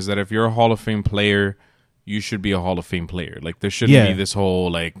Fame is that if you're a Hall of Fame player, you should be a Hall of Fame player. Like, there shouldn't be this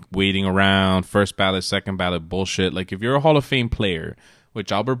whole, like, waiting around, first ballot, second ballot bullshit. Like, if you're a Hall of Fame player,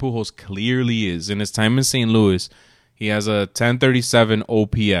 which Albert Pujols clearly is, in his time in St. Louis, He has a 1037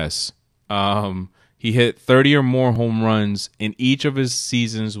 OPS. He hit 30 or more home runs in each of his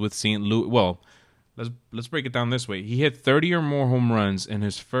seasons with St. Louis. Well, let's break it down this way. He hit 30 or more home runs in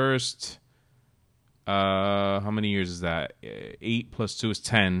his first. How many years is that? 8 plus 2 is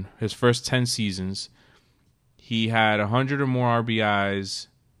 10. His first 10 seasons. He had 100 or more RBIs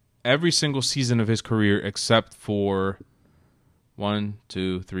every single season of his career except for 1,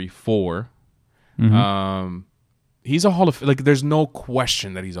 2, 3, 4. Mm-hmm. He's a Hall of like. There's no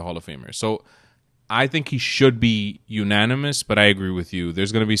question that he's a Hall of Famer. So I think he should be unanimous. But I agree with you.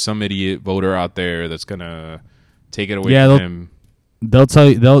 There's going to be some idiot voter out there that's going to take it away from him. They'll tell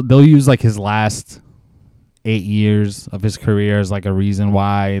you. They'll use like his last 8 years of his career as like a reason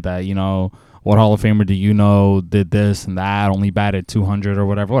why that, you know, what Hall of Famer do you know did this and that, only batted 200 or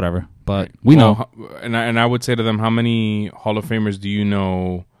whatever. But we know. And I would say to them, how many Hall of Famers do you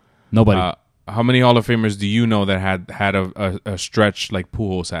know? Nobody. How many Hall of Famers do you know that had a stretch like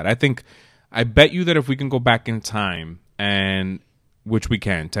Pujols had? I bet you that if we can go back in time, and which we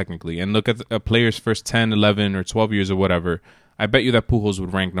can technically, and look at a player's first 10, 11, or 12 years or whatever, I bet you that Pujols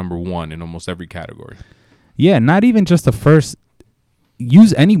would rank number 1 in almost every category. Yeah, not even just the first.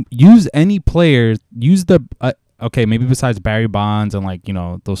 Use any player. Use the okay, maybe besides Barry Bonds and like, you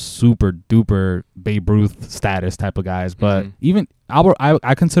know, those super duper Babe Ruth status type of guys, but even Albert,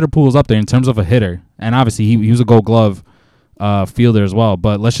 I consider Pujols up there in terms of a hitter, and obviously he was a Gold Glove fielder as well.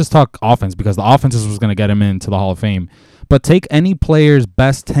 But let's just talk offense because the offense was going to get him into the Hall of Fame. But take any player's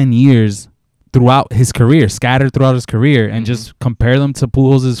best 10 years throughout his career, scattered throughout his career, and just compare them to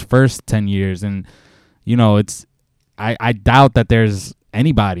Pujols' first 10 years, and you know, it's I doubt that there's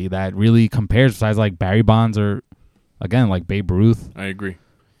anybody that really compares besides like Barry Bonds or, again, like Babe Ruth. I agree.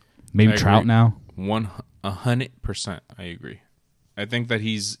 Maybe Trout now. 100%. I agree. I think that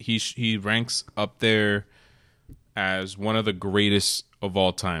he ranks up there as one of the greatest of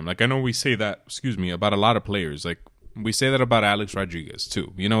all time. Like, I know we say that, about a lot of players. Like, we say that about Alex Rodriguez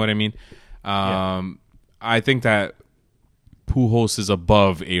too. You know what I mean? I think that Pujols is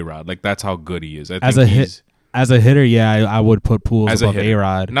above A-Rod. Like, that's how good he is. As a hitter, yeah, I would put Pujols above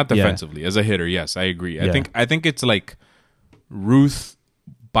A-Rod. Not defensively. Yeah. As a hitter, yes, I agree. Yeah. I think it's like Ruth,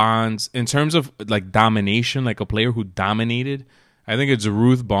 Bonds, in terms of like domination, like a player who dominated. I think it's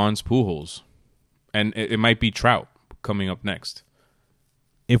Ruth, Bonds, Pujols, and it might be Trout coming up next.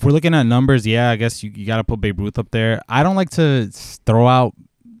 If we're looking at numbers, yeah, I guess you got to put Babe Ruth up there. I don't like to throw out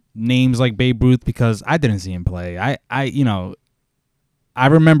names like Babe Ruth because I didn't see him play. I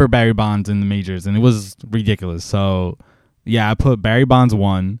remember Barry Bonds in the majors, and it was ridiculous. So, yeah, I put Barry Bonds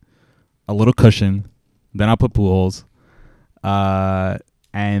 1, a little cushion. Then I'll put Pujols.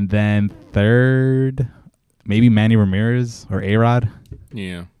 And then third, maybe Manny Ramirez or A-Rod.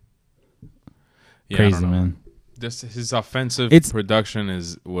 Yeah. Crazy, man. His offensive production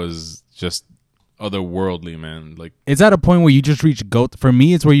was just otherworldly, man. Like, it's at a point where you just reach GOAT. For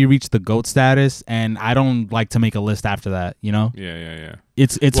me, it's where you reach the GOAT status, and I don't like to make a list after that, you know? Yeah.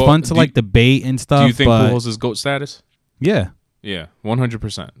 It's fun to like debate and stuff. Do you think Pujols is GOAT status? Yeah. Yeah,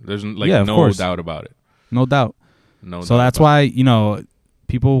 100%. There's no doubt about it. No doubt. So that's why, you know,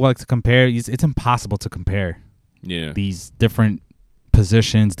 people like to compare. It's impossible to compare. Yeah. These different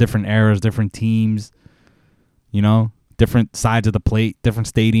positions, different eras, different teams, you know, different sides of the plate,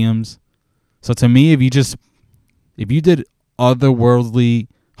 different stadiums. So to me, if you did otherworldly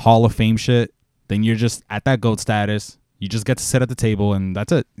Hall of Fame shit, then you're just at that GOAT status. You just get to sit at the table, and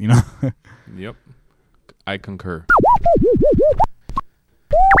that's it, you know? Yep. I concur.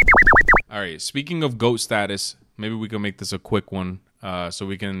 All right. Speaking of GOAT status, maybe we can make this a quick one so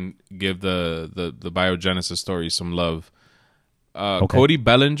we can give the Biogenesis story some love. Okay. Cody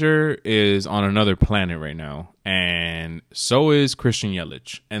Bellinger is on another planet right now, and so is Christian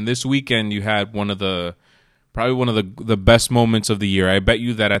Yelich. And this weekend, you had probably one of the best moments of the year. I bet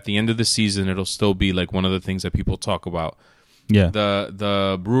you that at the end of the season, it'll still be like one of the things that people talk about. Yeah.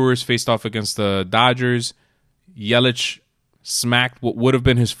 The Brewers faced off against the Dodgers. Yelich smacked what would have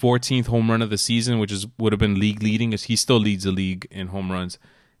been his 14th home run of the season, which would have been league leading, as he still leads the league in home runs.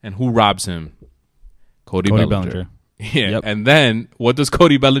 And who robs him? Cody Bellinger. Yeah, yep. And then what does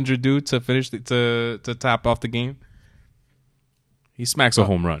Cody Bellinger do to finish to top off the game? He smacks a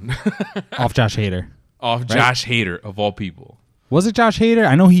home run off Josh Hader. Josh Hader of all people. Was it Josh Hader?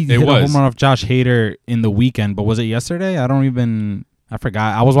 I know he hit a home run off Josh Hader in the weekend, but was it yesterday? I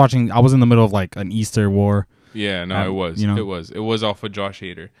forgot. I was in the middle of like an Easter war. Yeah, no, it was. You know? It was off of Josh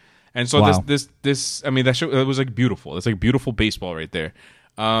Hader. And so this I mean, that was like beautiful. It's like beautiful baseball right there.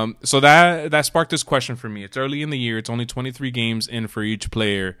 So that sparked this question for me. It's early in the year. It's only 23 games in for each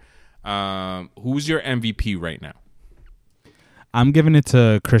player. Who's your MVP right now? I'm giving it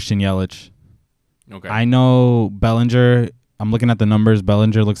to Christian Yelich. Okay. I know Bellinger. I'm looking at the numbers.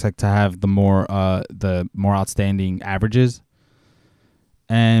 Bellinger looks like to have the more outstanding averages.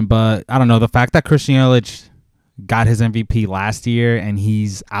 But I don't know, the fact that Christian Yelich got his MVP last year and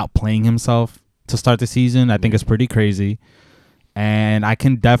he's outplaying himself to start the season, I think is pretty crazy. And I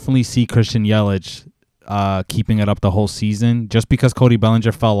can definitely see Christian Yelich keeping it up the whole season. Just because Cody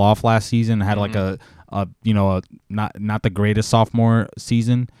Bellinger fell off last season and had like a not the greatest sophomore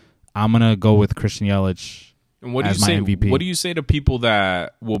season, I'm gonna go with Christian Yelich And as my MVP. What do you say to people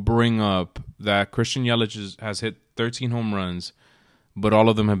that will bring up that Christian Yelich has hit 13 home runs, but all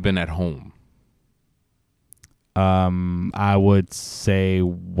of them have been at home? I would say,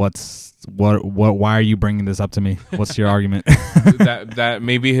 why are you bringing this up to me? What's your argument? that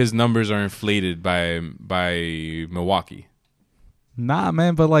maybe his numbers are inflated by Milwaukee. Nah,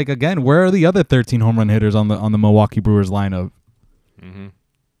 man, but like again, where are the other 13 home run hitters on the Milwaukee Brewers lineup? Mm-hmm.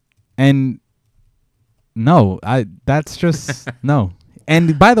 And no, that's just no.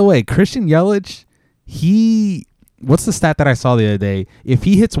 And by the way, Christian Yelich, what's the stat that I saw the other day? If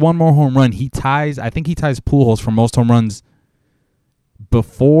he hits one more home run, I think he ties Pujols for most home runs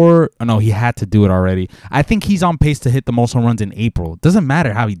before. Oh, no, he had to do it already. I think he's on pace to hit the most home runs in April. Doesn't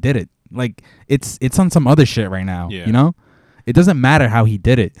matter how he did it. Like it's on some other shit right now. Yeah. You know, it doesn't matter how he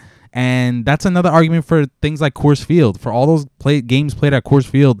did it. And that's another argument for things like Coors Field. For all those games played at Coors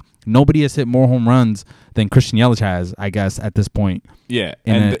Field, nobody has hit more home runs than Christian Yelich has, I guess, at this point. Yeah,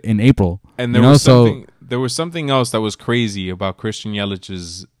 in April. And there was something else that was crazy about Christian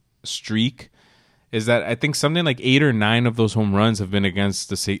Yelich's streak, is that I think something like 8 or 9 of those home runs have been against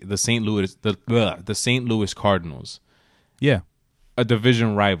the St. Louis Cardinals. Yeah, a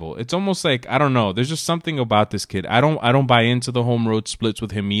division rival. It's almost like, I don't know, there's just something about this kid. I don't buy into the home road splits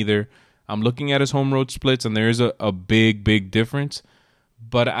with him either. I'm looking at his home road splits and there is a big difference.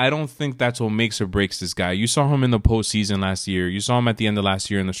 But I don't think that's what makes or breaks this guy. You saw him in the postseason last year. You saw him at the end of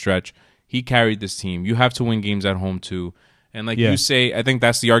last year in the stretch. He carried this team. You have to win games at home too. And like you say, I think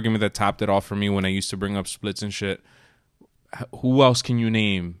that's the argument that topped it off for me when I used to bring up splits and shit. Who else can you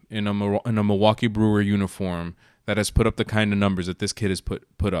name in a Milwaukee Brewer uniform that has put up the kind of numbers that this kid has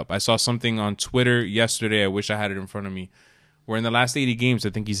put up? I saw something on Twitter yesterday. I wish I had it in front of me. Where in the last 80 games,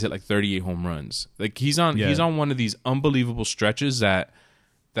 I think he's hit like 38 home runs. Like he's on one of these unbelievable stretches that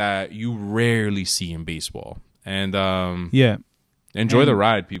you rarely see in baseball. And enjoy the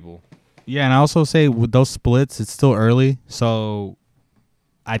ride, people. Yeah, and I also say with those splits, it's still early, so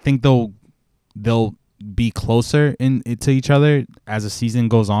I think they'll be closer to each other as the season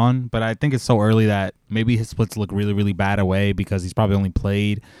goes on. But I think it's so early that maybe his splits look really, really bad away because he's probably only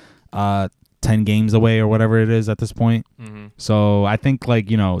played 10 games away or whatever it is at this point. Mm-hmm. So I think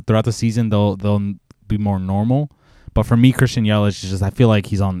throughout the season they'll be more normal. But for me, Christian Yelich, I feel like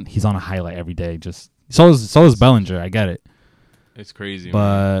he's on a highlight every day. Just so is Bellinger. I get it. It's crazy,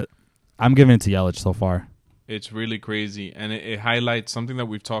 but I'm giving it to Yelich so far. It's really crazy, and it highlights something that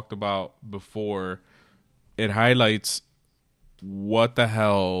we've talked about before. It highlights what the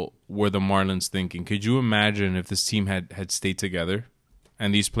hell were the Marlins thinking? Could you imagine if this team had stayed together,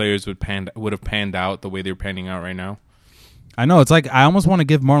 and these players would have panned out the way they're panning out right now? I know. It's like I almost want to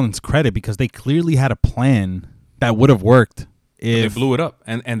give Marlins credit because they clearly had a plan that would have worked if they blew it up,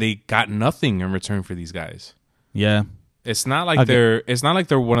 and they got nothing in return for these guys. Yeah, it's not like they're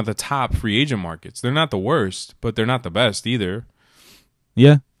one of the top free agent markets. They're not the worst, but they're not the best either.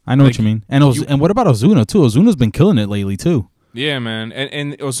 Yeah, I know what you mean. And what about Ozuna too? Ozuna's been killing it lately too. Yeah, man.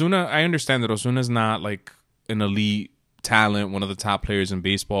 And Ozuna, I understand that Ozuna's not like an elite talent, one of the top players in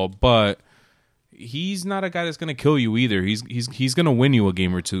baseball, but he's not a guy that's gonna kill you either. He's gonna win you a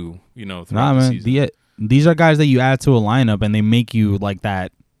game or two, throughout the season. These are guys that you add to a lineup and they make you like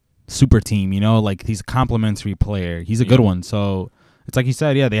that super team, like he's a complimentary player. He's a good one. So it's like you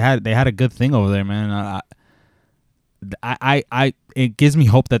said, they had a good thing over there, man. It gives me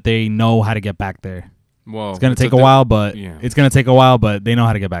hope that they know how to get back there. Well, it's gonna take a while, but they know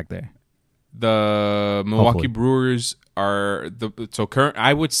how to get back there. The Milwaukee Brewers are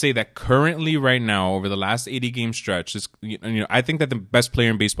I would say that currently, right now, over the last 80-game stretch, I think that the best player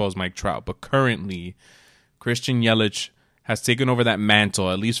in baseball is Mike Trout, but currently, Christian Yelich has taken over that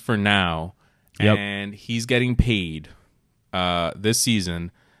mantle, at least for now, and he's getting paid this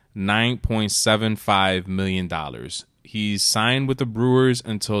season $9.75 million. He's signed with the Brewers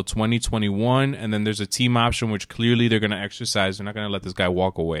until 2021, and then there's a team option, which clearly they're going to exercise. They're not going to let this guy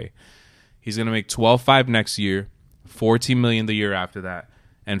walk away. He's going to make $12.5 next year, $14 million the year after that,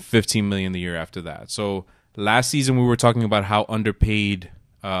 and $15 million the year after that. So last season we were talking about how underpaid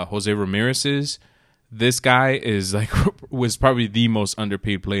Jose Ramirez is. this guy is like was probably the most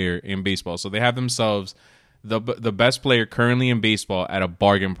underpaid player in baseball. So they have themselves the best player currently in baseball at a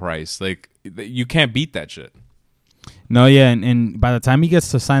bargain price. Like, you can't beat that shit. No, yeah, and by the time he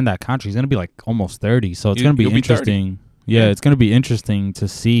gets to sign that contract, he's gonna be like almost 30. So it's gonna be interesting. Yeah, it's gonna be interesting to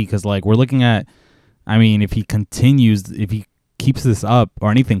see because like we're looking at. I mean, if he keeps this up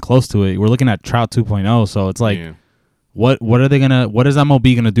or anything close to it, we're looking at Trout 2.0. So it's like, what is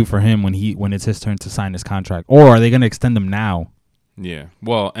MLB gonna do for him when it's his turn to sign his contract, or are they gonna extend him now? Yeah,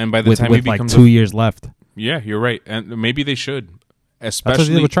 well, and by the time with he like 2 years left. Yeah, you're right, and maybe they should,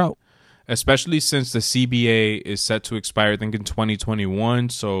 especially with Trout. Especially since the CBA is set to expire, I think, in 2021.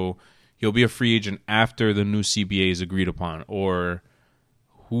 So he'll be a free agent after the new CBA is agreed upon. Or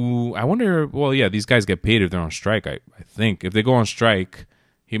who, I wonder, well, yeah, these guys get paid if they're on strike, I think. If they go on strike,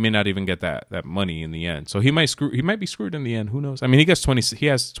 he may not even get that money in the end. So he might be screwed in the end. Who knows? I mean, he has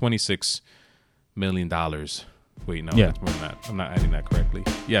 $26 million. Wait, no, that's more than that. I'm not adding that correctly.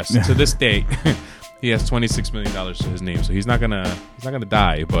 Yes, to this day, he has $26 million to his name. So he's not gonna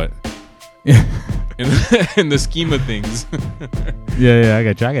die, but in the scheme of things. yeah, I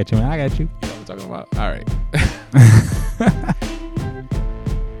got you, man. I got you. You know what I'm talking about? All right.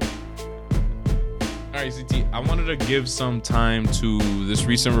 All right, CT, I wanted to give some time to this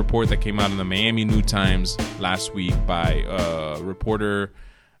recent report that came out in the Miami New Times last week by reporter,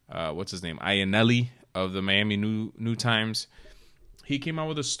 what's his name, Iannelli of the Miami New Times. He came out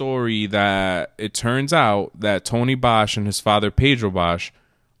with a story that it turns out that Tony Bosch and his father, Pedro Bosch,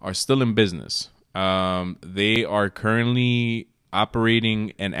 are still in business. They are currently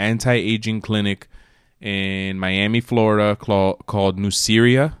operating an anti-aging clinic in Miami, Florida, called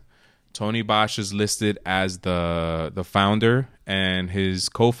Nuceria. Tony Bosch is listed as the founder, and his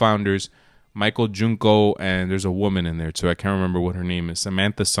co-founders, Michael Junko, and there's a woman in there too. I can't remember what her name is.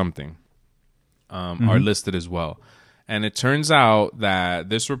 Samantha something are listed as well. And it turns out that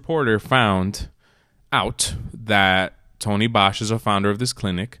this reporter found out that Tony Bosch is a founder of this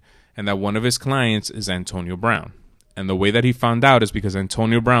clinic, and that one of his clients is Antonio Brown. And the way that he found out is because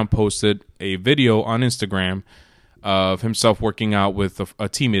Antonio Brown posted a video on Instagram of himself working out with a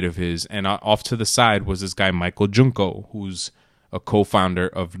teammate of his, and off to the side was this guy Michael Junko, who's a co-founder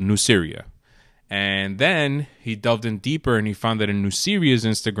of Nuceria. And then he delved in deeper, and he found that in Nuceria's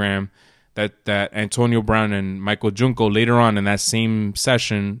Instagram, that Antonio Brown and Michael Junko later on in that same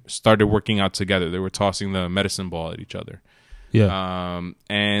session started working out together. They were tossing the medicine ball at each other. Yeah.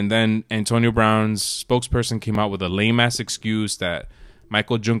 And then Antonio Brown's spokesperson came out with a lame-ass excuse that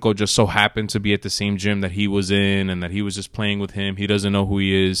Michael Junko just so happened to be at the same gym that he was in and that he was just playing with him. He doesn't know who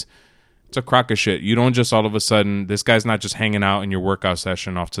he is. It's a crock of shit. You don't just all of a sudden, this guy's not just hanging out in your workout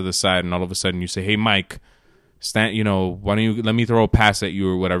session off to the side and all of a sudden you say, hey, Mike, why don't you let me throw a pass at you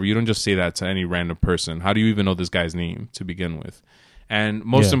or whatever. You don't just say that to any random person. How do you even know this guy's name to begin with? And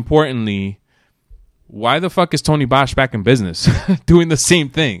most importantly, why the fuck is Tony Bosch back in business doing the same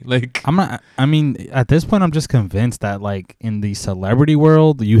thing? Like, at this point, I'm just convinced that like in the celebrity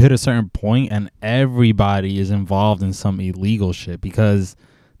world, you hit a certain point and everybody is involved in some illegal shit because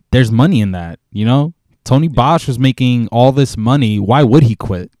there's money in that, you know? Tony Bosch was making all this money. Why would he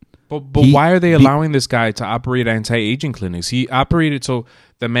quit? But why are they allowing this guy to operate anti-aging clinics? He operated, so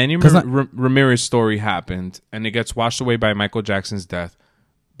the Manny Ramirez story happened, and it gets washed away by Michael Jackson's death.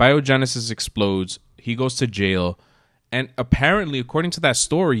 Biogenesis explodes. He goes to jail. And apparently, according to that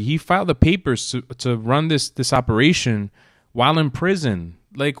story, he filed the papers to run this operation while in prison.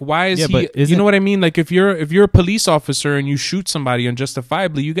 Like, why is he? You know what I mean? Like, if you're a police officer and you shoot somebody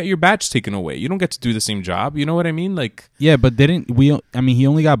unjustifiably, you get your badge taken away. You don't get to do the same job. You know what I mean? Like, yeah, but he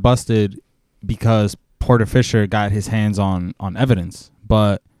only got busted because Porter Fisher got his hands on evidence.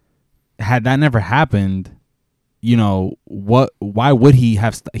 But had that never happened, you know why would he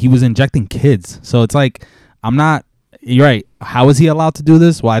have? He was injecting kids, so it's like You're right. How is he allowed to do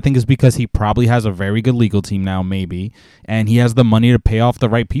this? Well, I think it's because he probably has a very good legal team now, maybe, and he has the money to pay off the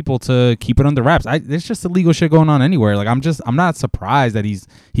right people to keep it under wraps. There's just illegal shit going on anywhere. Like I'm not surprised that he's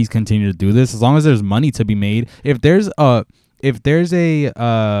continued to do this as long as there's money to be made. If there's a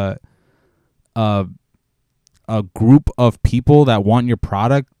group of people that want your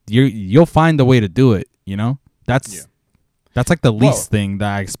product, you'll find a way to do it. You know, that's like the least thing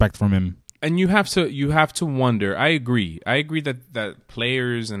that I expect from him. And you have to wonder. I agree that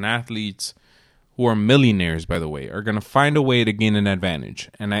players and athletes who are millionaires, by the way, are going to find a way to gain an advantage.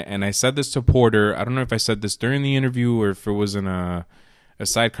 And I said this to Porter. I don't know if I said this during the interview or if it was in a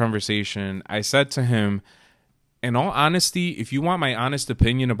side conversation. I said to him, in all honesty, if you want my honest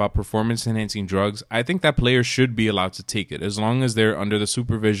opinion about performance-enhancing drugs, I think that players should be allowed to take it as long as they're under the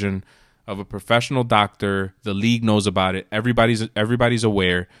supervision of a professional doctor. The league knows about it. Everybody's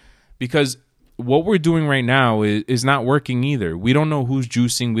aware, because what we're doing right now is not working either. We don't know who's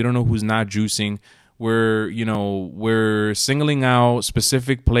juicing. We don't know who's not juicing. We're singling out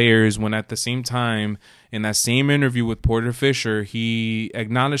specific players when at the same time, in that same interview with Porter Fisher, he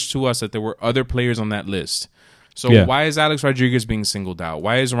acknowledged to us that there were other players on that list. So why is Alex Rodriguez being singled out?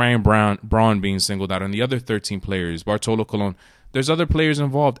 Why is Ryan Braun being singled out? And the other 13 players, Bartolo Colon, there's other players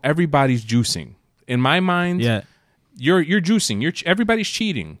involved. Everybody's juicing. In my mind, you're juicing. Everybody's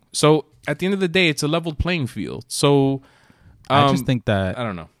cheating. So at the end of the day, it's a leveled playing field. So I just think that, I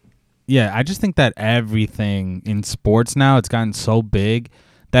don't know. Yeah, I just think that everything in sports now, it's gotten so big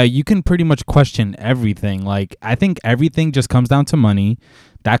that you can pretty much question everything. Like, I think everything just comes down to money.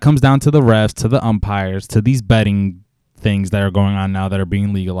 That comes down to the refs, to the umpires, to these betting things that are going on now that are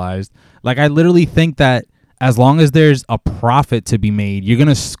being legalized. Like, I literally think that as long as there's a profit to be made, you're going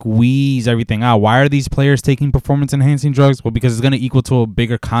to squeeze everything out. Why are these players taking performance-enhancing drugs? Well, because it's going to equal to a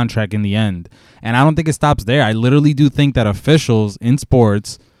bigger contract in the end. And I don't think it stops there. I literally do think that officials in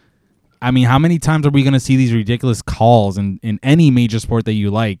sports, I mean, how many times are we going to see these ridiculous calls in any major sport that you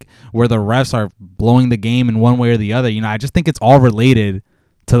like where the refs are blowing the game in one way or the other? You know, I just think it's all related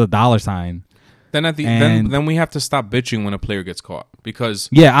to the dollar sign. Then then we have to stop bitching when a player gets caught, because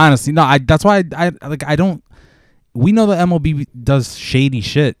honestly, no, that's why I don't. We know the MLB does shady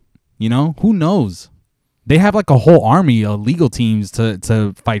shit. You know, who knows? They have like a whole army of legal teams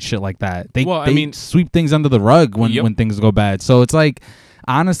to fight shit like that. They sweep things under the rug when things go bad. So it's like,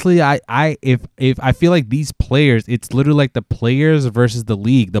 honestly, if I feel like these players, it's literally like the players versus the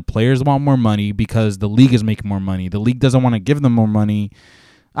league. The players want more money because the league is making more money. The league doesn't want to give them more money.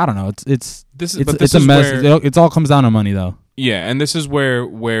 I don't know. It's a mess. It all comes down to money, though. Yeah, and this is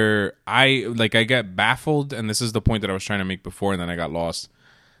where I get baffled, and this is the point that I was trying to make before, and then I got lost.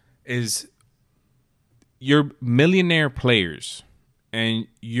 Is you're millionaire players, and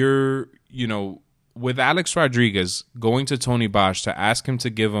you're with Alex Rodriguez going to Tony Bosch to ask him to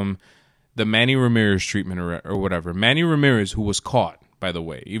give him the Manny Ramirez treatment or whatever. Manny Ramirez, who was caught, by the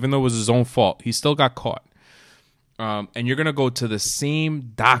way, even though it was his own fault, he still got caught. And you're going to go to the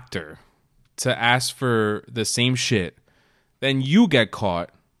same doctor to ask for the same shit. Then you get caught,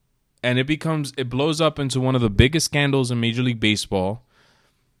 and it blows up into one of the biggest scandals in Major League Baseball.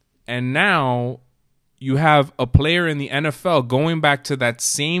 And now you have a player in the NFL going back to that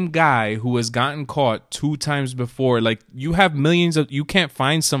same guy who has gotten caught 2 times before. Like, you have millions you can't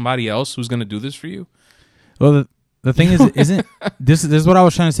find somebody else who's going to do this for you. Well, the thing is, isn't this is what I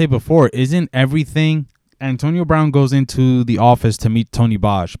was trying to say before. Isn't everything, Antonio Brown goes into the office to meet Tony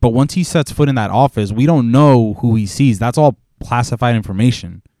Bosch, but once he sets foot in that office, we don't know who he sees. That's all classified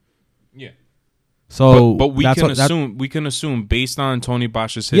information. Yeah. So, but we can assume based on Tony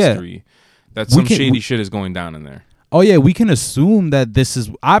Bosch's history that some shady shit is going down in there. Oh yeah, we can assume that this is,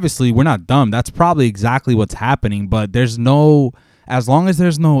 obviously we're not dumb. That's probably exactly what's happening, but as long as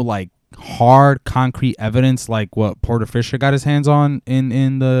there's no like hard concrete evidence like what Porter Fisher got his hands on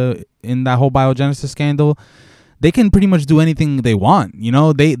in that whole biogenesis scandal, they can pretty much do anything they want. You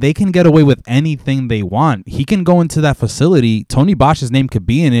know, they can get away with anything they want. He can go into that facility. Tony Bosch's name could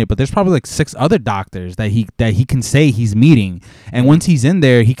be in it, but there's probably like 6 other doctors that he can say he's meeting. And once he's in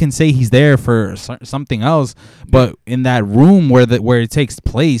there, he can say he's there for something else. But in that room where it takes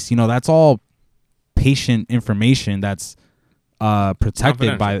place, you know, that's all patient information that's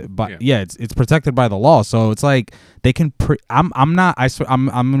protected by it's protected by the law. So it's like they can I'm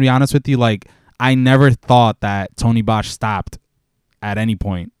gonna be honest with you, like I never thought that Tony Bosch stopped at any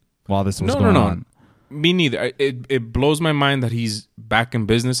point while this was going on. Me neither. It blows my mind that he's back in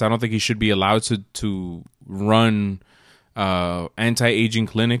business. I don't think he should be allowed to run anti-aging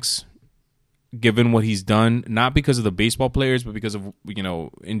clinics, given what he's done, not because of the baseball players, but because of,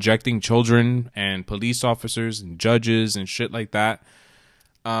 injecting children and police officers and judges and shit like that.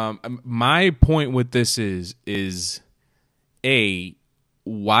 My point with this is A,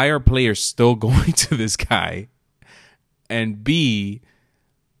 why are players still going to this guy? And B,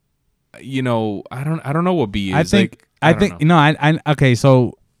 I don't know what B is. Okay,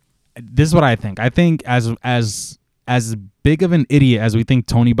 so this is what I think. I think as big of an idiot as we think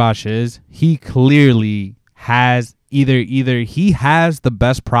Tony Bosch is, he clearly has either he has the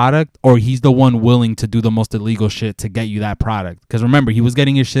best product or he's the one willing to do the most illegal shit to get you that product. Because remember, he was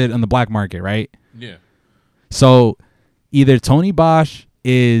getting his shit on the black market, right? Yeah. So either Tony Bosch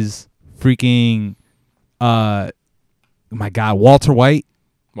is freaking, my God, Walter White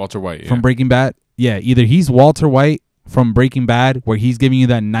from Breaking Bad. Yeah, either he's Walter White from Breaking Bad, where he's giving you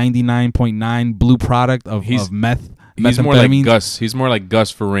that 99.9 blue product of meth He's more like methamphetamines. Gus. He's more like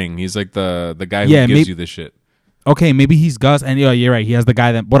Gus for Ring. He's like the guy who Yeah, gives you the shit. Okay, maybe he's Gus, and yeah, you're right. He has the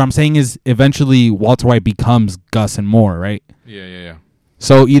guy that. What I'm saying is, eventually Walter White becomes Gus and more, right? Yeah.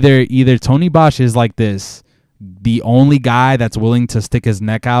 So either Tony Bosch is like this, the only guy that's willing to stick his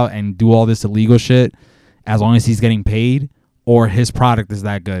neck out and do all this illegal shit, as long as he's getting paid, or his product is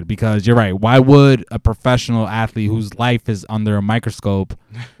that good. Because you're right. Why would a professional athlete whose life is under a microscope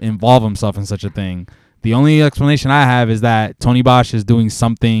involve himself in such a thing? The only explanation I have is that Tony Bosch is doing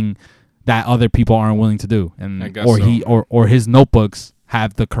something that other people aren't willing to do, and or so. he or his notebooks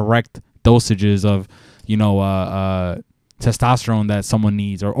have the correct dosages of testosterone that someone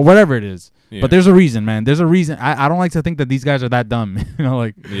needs, or whatever it is. Yeah. But there's a reason, man. There's a reason. I don't like to think that these guys are that dumb.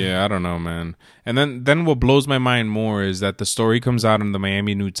 Like yeah, I don't know, man. And then what blows my mind more is that the story comes out in the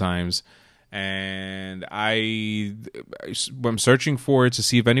Miami New Times, and I'm searching for it to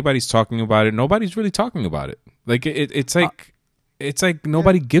see if anybody's talking about it. Nobody's really talking about it. Like it's like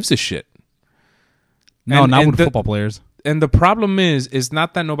nobody gives a shit. no, And- not and with the- football players. And the problem is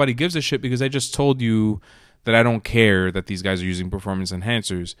not that nobody gives a shit, because I just told you that I don't care that these guys are using performance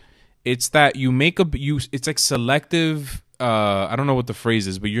enhancers. It's that it's like selective. I don't know what the phrase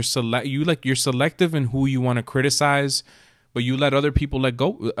is, but you're selective in who you want to criticize, but you let other people let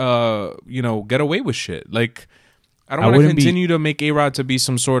go. Get away with shit. Like I don't want to wouldn't be- continue to make A-Rod to be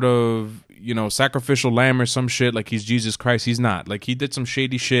some sort of sacrificial lamb or some shit. Like he's Jesus Christ. He's not. Like he did some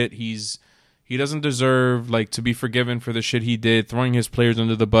shady shit. He doesn't deserve to be forgiven for the shit he did, throwing his players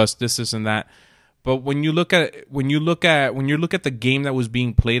under the bus, this and that. But when you look at the game that was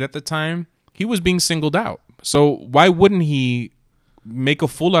being played at the time, he was being singled out. So why wouldn't he make a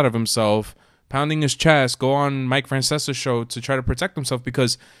fool out of himself, pounding his chest, go on Mike Francesa's show to try to protect himself?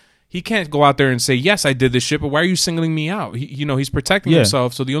 Because he can't go out there and say, yes, I did this shit, but why are you singling me out? He's protecting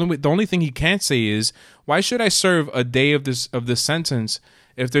himself. So the only thing he can't say is, why should I serve a day of this sentence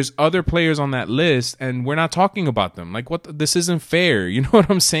if there's other players on that list and we're not talking about them? Like, what? This isn't fair. You know what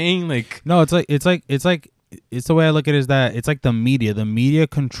I'm saying? Like, No, it's the way I look at it is that it's like the media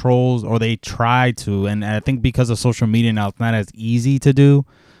controls, or they try to, and I think because of social media now, it's not as easy to do.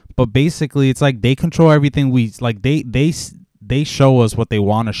 But basically, it's like they control everything. They show us what they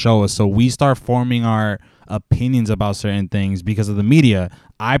want to show us, so we start forming our opinions about certain things because of the media.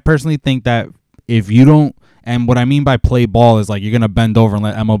 I personally think that if you don't, and what I mean by play ball is like you're gonna bend over and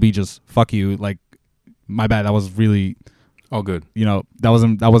let MLB just fuck you. Like, my bad, that was really all good. that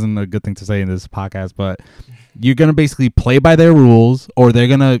wasn't a good thing to say in this podcast, but you're gonna basically play by their rules, or they're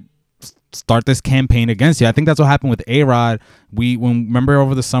gonna start this campaign against you. I think that's what happened with A-Rod. Remember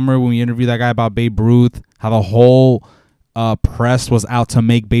over the summer when we interviewed that guy about Babe Ruth, how the whole press was out to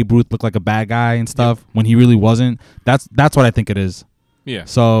make Babe Ruth look like a bad guy and stuff when he really wasn't. That's what I think it is. Yeah.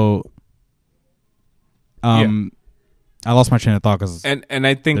 So, I lost my train of thought because and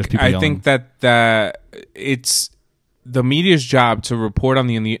I think that it's the media's job to report on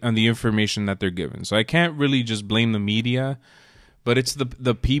the information that they're given. So I can't really just blame the media, but it's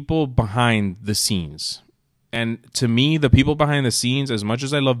the people behind the scenes. And to me, the people behind the scenes, as much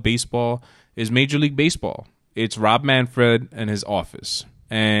as I love baseball, is Major League Baseball. It's Rob Manfred and his office.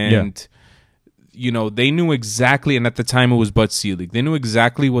 And they knew exactly, and at the time it was Bud Selig. They knew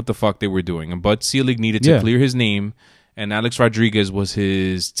exactly what the fuck they were doing. And Bud Selig needed to clear his name, and Alex Rodriguez was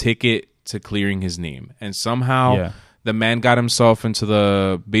his ticket to clearing his name. And somehow the man got himself into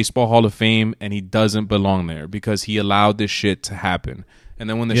the Baseball Hall of Fame, and he doesn't belong there because he allowed this shit to happen. And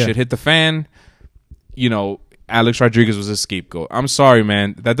then when the shit hit the fan, Alex Rodriguez was a scapegoat. I'm sorry,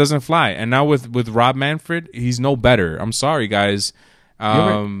 man. That doesn't fly. And now with Rob Manfred, he's no better. I'm sorry, guys.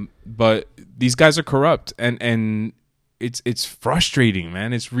 But these guys are corrupt, and it's frustrating,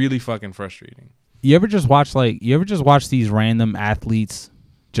 man. It's really fucking frustrating. You ever just watch these random athletes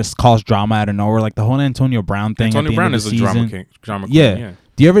just cause drama out of nowhere, like the whole Antonio Brown thing? Antonio Brown is a drama king. Yeah.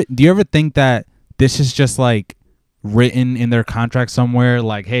 Do you ever think that this is just like written in their contract somewhere,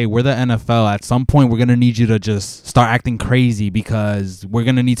 like, hey, we're the NFL, at some point we're gonna need you to just start acting crazy because we're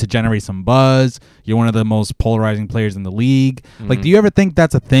gonna need to generate some buzz, you're one of the most polarizing players in the league? Like, do you ever think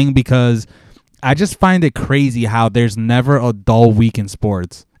that's a thing? Because I just find it crazy how there's never a dull week in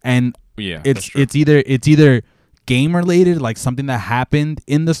sports, and it's either game related, like something that happened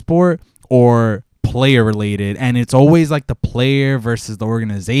in the sport, or player related, and it's always like the player versus the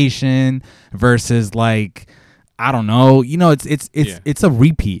organization versus, like, I don't know. It's a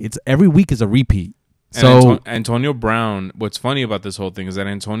repeat. It's every week is a repeat. So Antonio Brown, what's funny about this whole thing is that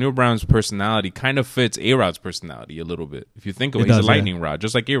Antonio Brown's personality kind of fits A-Rod's personality a little bit. If you think of it, he's a lightning rod,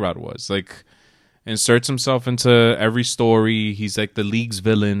 just like A-Rod was. Like, inserts himself into every story. He's like the league's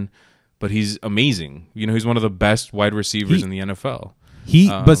villain. but he's amazing. You know, he's one of the best wide receivers in the NFL.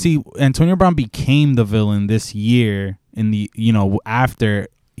 But see, Antonio Brown became the villain this year after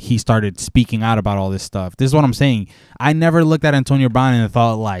he started speaking out about all this stuff. This is what I'm saying. I never looked at Antonio Brown and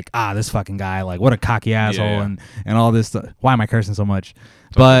thought like, this fucking guy, like what a cocky asshole and all this stuff. Why am I cursing so much?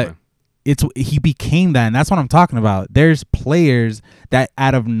 But he became that, and that's what I'm talking about. There's players that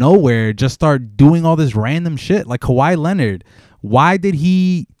out of nowhere just start doing all this random shit, like Kawhi Leonard. Why did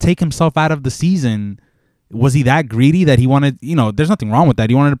he take himself out of the season? Was he that greedy that he wanted, there's nothing wrong with that.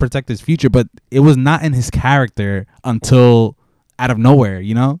 He wanted to protect his future, but it was not in his character until out of nowhere,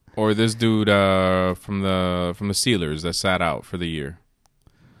 Or this dude from the Steelers that sat out for the year.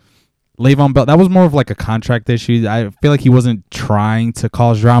 Le'Veon Bell, that was more of like a contract issue. I feel like he wasn't trying to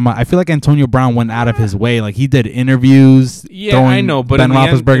cause drama. I feel like Antonio Brown went out of his way. Like he did interviews. Yeah, I know, but Ben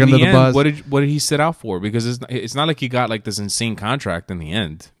Roethlisberger under the bus. What did he sit out for? Because it's not like he got like this insane contract in the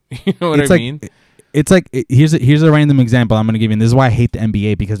end. You know what I mean? It's like here's a random example I'm going to give you. And this is why I hate the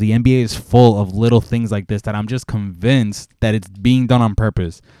NBA, because the NBA is full of little things like this that I'm just convinced that it's being done on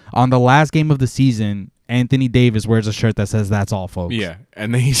purpose. On the last game of the season, Anthony Davis wears a shirt that says "That's all, folks." Yeah,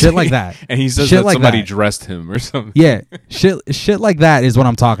 and then he shit like that, and he says that somebody dressed him or something. Yeah, shit like that is what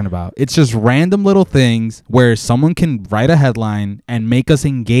I'm talking about. It's just random little things where someone can write a headline and make us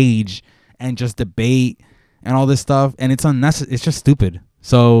engage and just debate and all this stuff, and it's unnecessary. It's just stupid.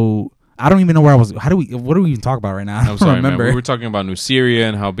 So I don't even know where I was. What do we even talk about right now? I'm sorry, remember. Man. We were talking about New Syria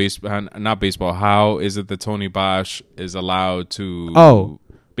and how how is it that Tony Bosch is allowed to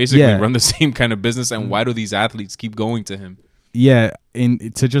basically run the same kind of business, and why do these athletes keep going to him? Yeah,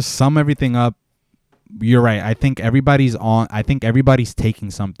 and to just sum everything up, you're right. I think everybody's taking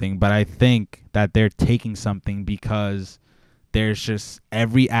something, but I think that they're taking something because there's just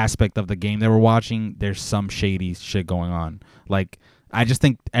every aspect of the game that we're watching, there's some shady shit going on. Like, I just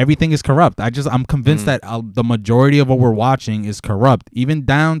think everything is corrupt. I'm convinced that the majority of what we're watching is corrupt, even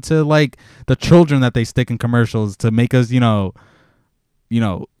down to like the children that they stick in commercials to make us,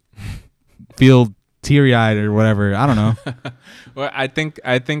 feel teary-eyed or whatever. I don't know. Well, I think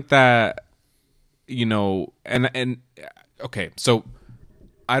that, and okay, so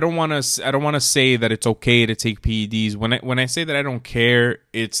I don't want to say that it's okay to take PEDs. When I say that I don't care,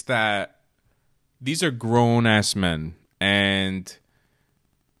 it's that these are grown ass men, and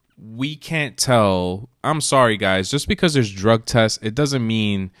we can't tell. I'm sorry, guys. Just because there's drug tests, it doesn't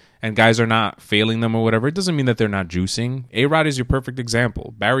mean, and guys are not failing them or whatever, it doesn't mean that they're not juicing. A-Rod is your perfect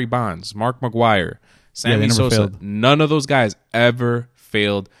example. Barry Bonds, Mark McGwire, Sammy Sosa. Failed. None of those guys ever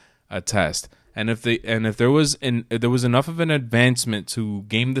failed a test. And if there was enough of an advancement to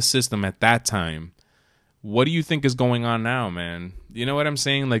game the system at that time, what do you think is going on now, man? You know what I'm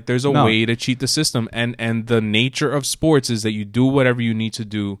saying? Like, there's a way to cheat the system, and the nature of sports is that you do whatever you need to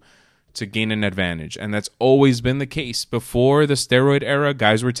do to gain an advantage, and that's always been the case. Before the steroid era,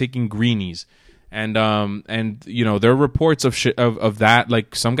 guys were taking greenies, and there are reports of that.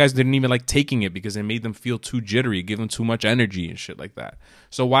 Like, some guys didn't even like taking it because it made them feel too jittery, give them too much energy and shit like that.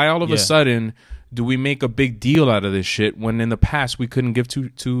 So why all of a sudden do we make a big deal out of this shit when in the past we couldn't give two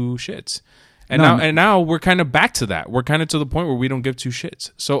shits? And now we're kind of back to that. We're kind of to the point where we don't give two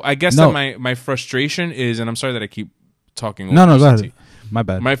shits. So I guess that my frustration is, and I'm sorry that I keep talking over. No, go ahead. My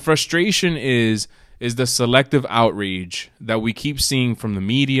bad. My frustration is the selective outrage that we keep seeing from the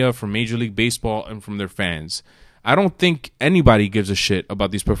media, from Major League Baseball, and from their fans. I don't think anybody gives a shit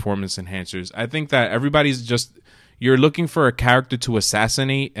about these performance enhancers. I think that everybody's just, you're looking for a character to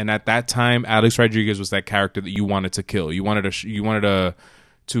assassinate, and at that time, Alex Rodriguez was that character that you wanted to kill. You wanted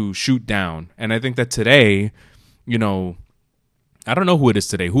to shoot down. And I think that today, I don't know who it is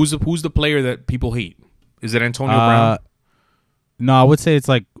today. Who's the player that people hate? Is it Antonio Brown? No, I would say it's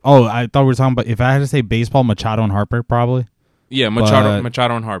like, I thought we were talking about, if I had to say baseball, Machado and Harper probably. Yeah,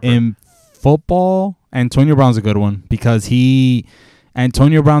 Machado and Harper. In football, Antonio Brown's a good one because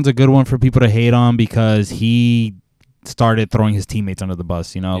Antonio Brown's a good one for people to hate on because he started throwing his teammates under the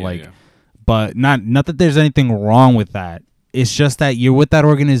bus, but not that there's anything wrong with that. It's just that you're with that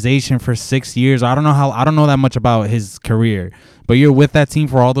organization for 6 years. I don't know that much about his career, but you're with that team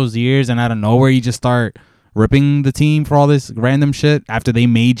for all those years, and out of nowhere you just start ripping the team for all this random shit after they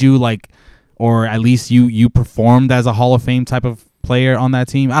made you or at least you performed as a Hall of Fame type of player on that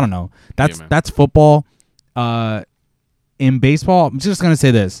team. I don't know. That's football. In baseball, I'm just gonna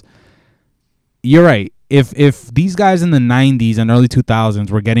say this. You're right. If these guys in the 90s and early 2000s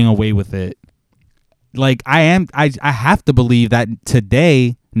were getting away with it, like I have to believe that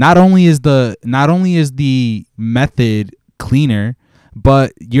today not only is the method cleaner,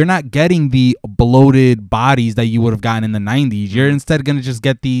 but you're not getting the bloated bodies that you would have gotten in the 90s. You're instead going to just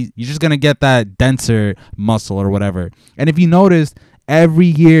get you're just going to get that denser muscle or whatever. And if you notice, every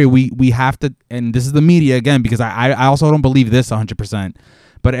year we have to, and this is the media again, because I also don't believe this 100%,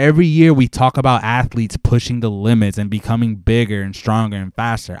 but every year we talk about athletes pushing the limits and becoming bigger and stronger and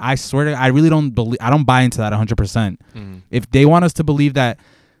faster. I swear to, I really don't believe, I don't buy into that 100%. If they want us to believe that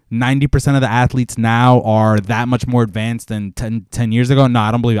 90% of the athletes now are that much more advanced than 10 years ago, no, I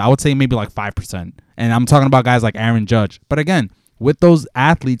don't believe it. I would say maybe like 5%. And I'm talking about guys like Aaron Judge. But again, with those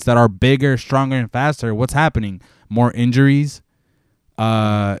athletes that are bigger, stronger, and faster, what's happening? More injuries,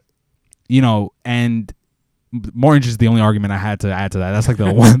 and more injuries is the only argument I had to add to that. That's like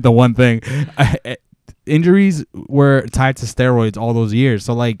the one thing. Injuries were tied to steroids all those years.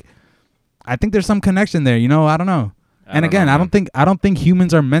 So like, I think there's some connection there. I don't know. And again, I don't think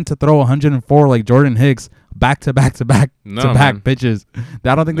humans are meant to throw 104 like Jordan Hicks back to back pitches.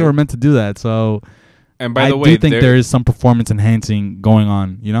 I don't think they were meant to do that. So, and by the way, I do think there is some performance enhancing going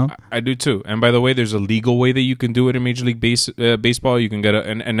on. I do too. And by the way, there's a legal way that you can do it in Major League Baseball. You can get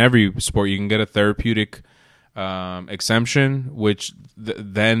in every sport. You can get a therapeutic exemption, which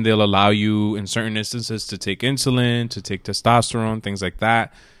then they'll allow you in certain instances to take insulin, to take testosterone, things like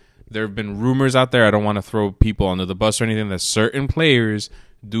that. There have been rumors out there, I don't want to throw people under the bus or anything, that certain players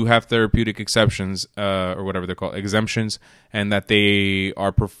do have therapeutic exceptions, or whatever they're called, exemptions, and that they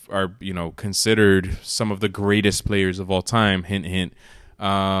are considered some of the greatest players of all time. Hint, hint.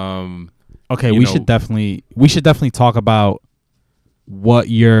 Okay, we should definitely talk about what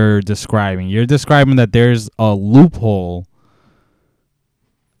you're describing. You're describing that there's a loophole.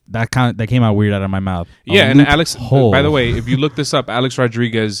 That came out weird out of my mouth. Yeah, and Alex. By the way, if you look this up, Alex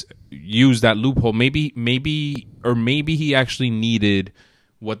Rodriguez used that loophole. Maybe he actually needed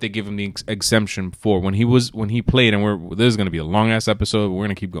what they give him the exemption for when he played. And this is going to be a long ass episode. But we're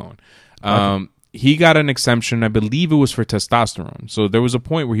going to keep going. Okay. He got an exemption. I believe it was for testosterone. So there was a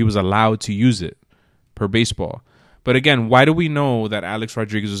point where he was allowed to use it per baseball. But again, why do we know that Alex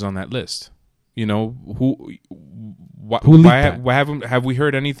Rodriguez was on that list? Have we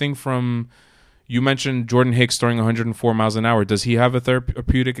heard anything from? You mentioned Jordan Hicks throwing 104 miles an hour. Does he have a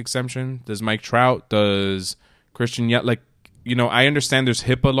therapeutic exemption? Does Mike Trout? Does Christian Yet? I understand there's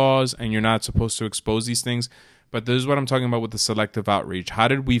HIPAA laws and you're not supposed to expose these things, but this is what I'm talking about with the selective outreach. How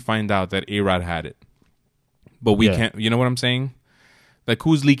did we find out that A-Rod had it, but we can't? You know what I'm saying? Like,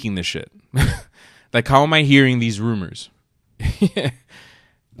 who's leaking this shit? Like, how am I hearing these rumors?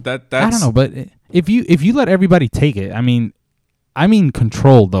 That's, I don't know, but if you let everybody take it, I mean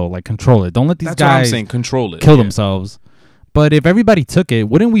control though, like control it. Don't let these guys. What I'm saying, control it, kill themselves. But if everybody took it,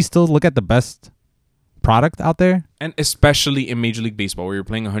 wouldn't we still look at the best product out there? And especially in Major League Baseball, where you're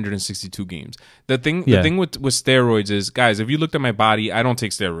playing 162 games. The thing with steroids is, guys, if you looked at my body, I don't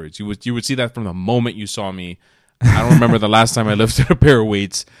take steroids. You would see that from the moment you saw me. I don't remember the last time I lifted a pair of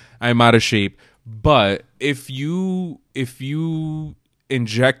weights. I'm out of shape. But if you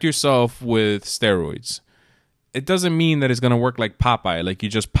inject yourself with steroids, it doesn't mean that it's going to work like Popeye. Like you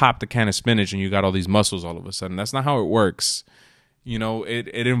just popped a can of spinach and you got all these muscles all of a sudden. That's not how it works.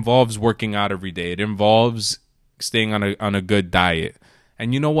 It involves working out every day. It involves staying on a good diet.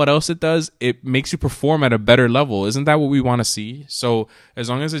 And you know what else it does? It makes you perform at a better level. Isn't that what we want to see? So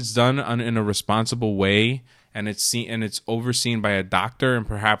as long as it's done in a responsible way and it's overseen by a doctor, and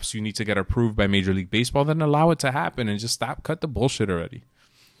perhaps you need to get approved by Major League Baseball, then allow it to happen and just cut the bullshit already.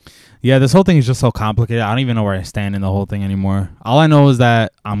 Yeah, this whole thing is just so complicated. I don't even know where I stand in the whole thing anymore. All I know is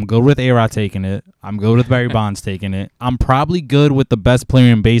that I'm good with A-Rod taking it. I'm good with Barry Bonds taking it. I'm probably good with the best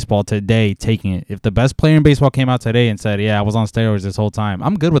player in baseball today taking it. If the best player in baseball came out today and said, yeah, I was on steroids this whole time,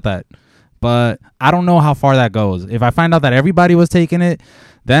 I'm good with that. But I don't know how far that goes. If I find out that everybody was taking it,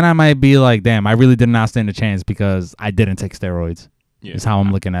 then I might be like, damn, I really did not stand a chance because I didn't take steroids. Yeah. Is how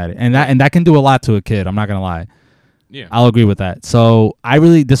I'm looking at it. And that can do a lot to a kid. I'm not going to lie. Yeah, I'll agree with that. So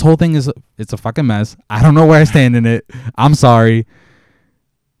this whole thing it's a fucking mess. I don't know where I stand in it. I'm sorry.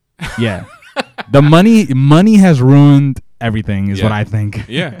 Yeah. The money has ruined everything is what I think.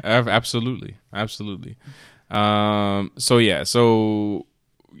 Yeah, absolutely. Absolutely. So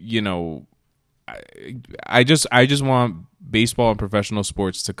I just want baseball and professional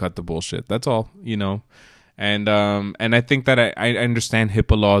sports to cut the bullshit. That's all, And I think that I understand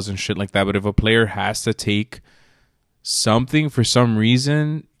HIPAA laws and shit like that, but if a player has to take something for some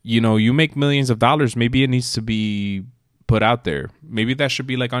reason, you make millions of dollars, maybe it needs to be put out there. Maybe that should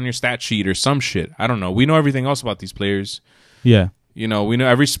be like on your stat sheet or some shit. I don't know. We know everything else about these players. Yeah. We know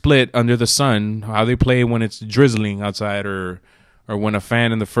every split under the sun, how they play when it's drizzling outside or when a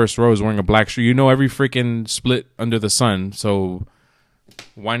fan in the first row is wearing a black shirt. Every freaking split under the sun. So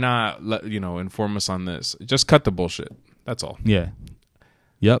why not inform us on this? Just cut the bullshit. That's all. Yeah.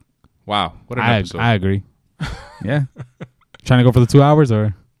 Yep. Wow. What an episode. I agree. Yeah. Trying to go for the 2 hours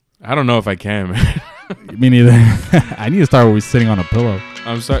or? I don't know if I can, man. Me neither. I need to start with sitting on a pillow.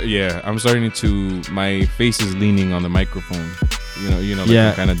 I'm sorry. Yeah, I'm starting to. My face is leaning on the microphone.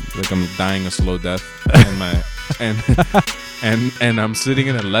 Like I'm dying a slow death, and I'm sitting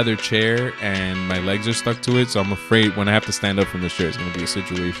in a leather chair, and my legs are stuck to it. So I'm afraid when I have to stand up from this chair, it's gonna be a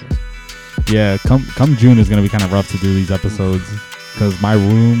situation. Yeah, come June is gonna be kind of rough to do these episodes because my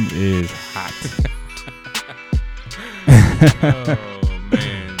room is hot. Oh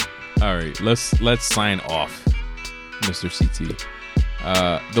man! All right, let's sign off, Mr. CT.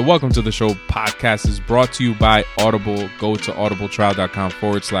 The Welcome to the Show podcast is brought to you by Audible. Go to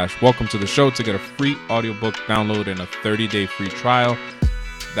audibletrial.com/welcome to the show to get a free audiobook download and a 30-day free trial.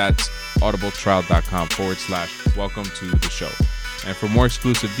 That's audibletrial.com/welcome to the show. And for more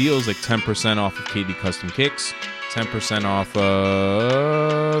exclusive deals like 10% off of KD Custom Kicks, 10% off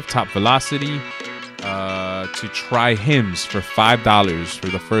of Top Velocity, to try hymns for $5 for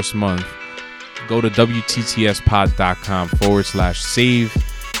the first month, go to WTTSpod.com/save.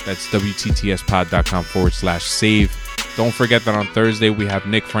 That's WTTSpod.com/save. Don't forget that on Thursday we have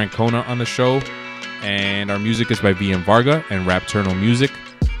Nick Francona on the show, and our music is by VM Varga and Rapturnal Music.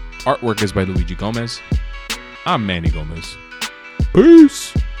 Artwork is by Luigi Gomez. I'm Manny Gomez.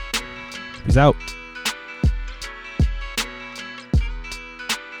 Peace. Peace out.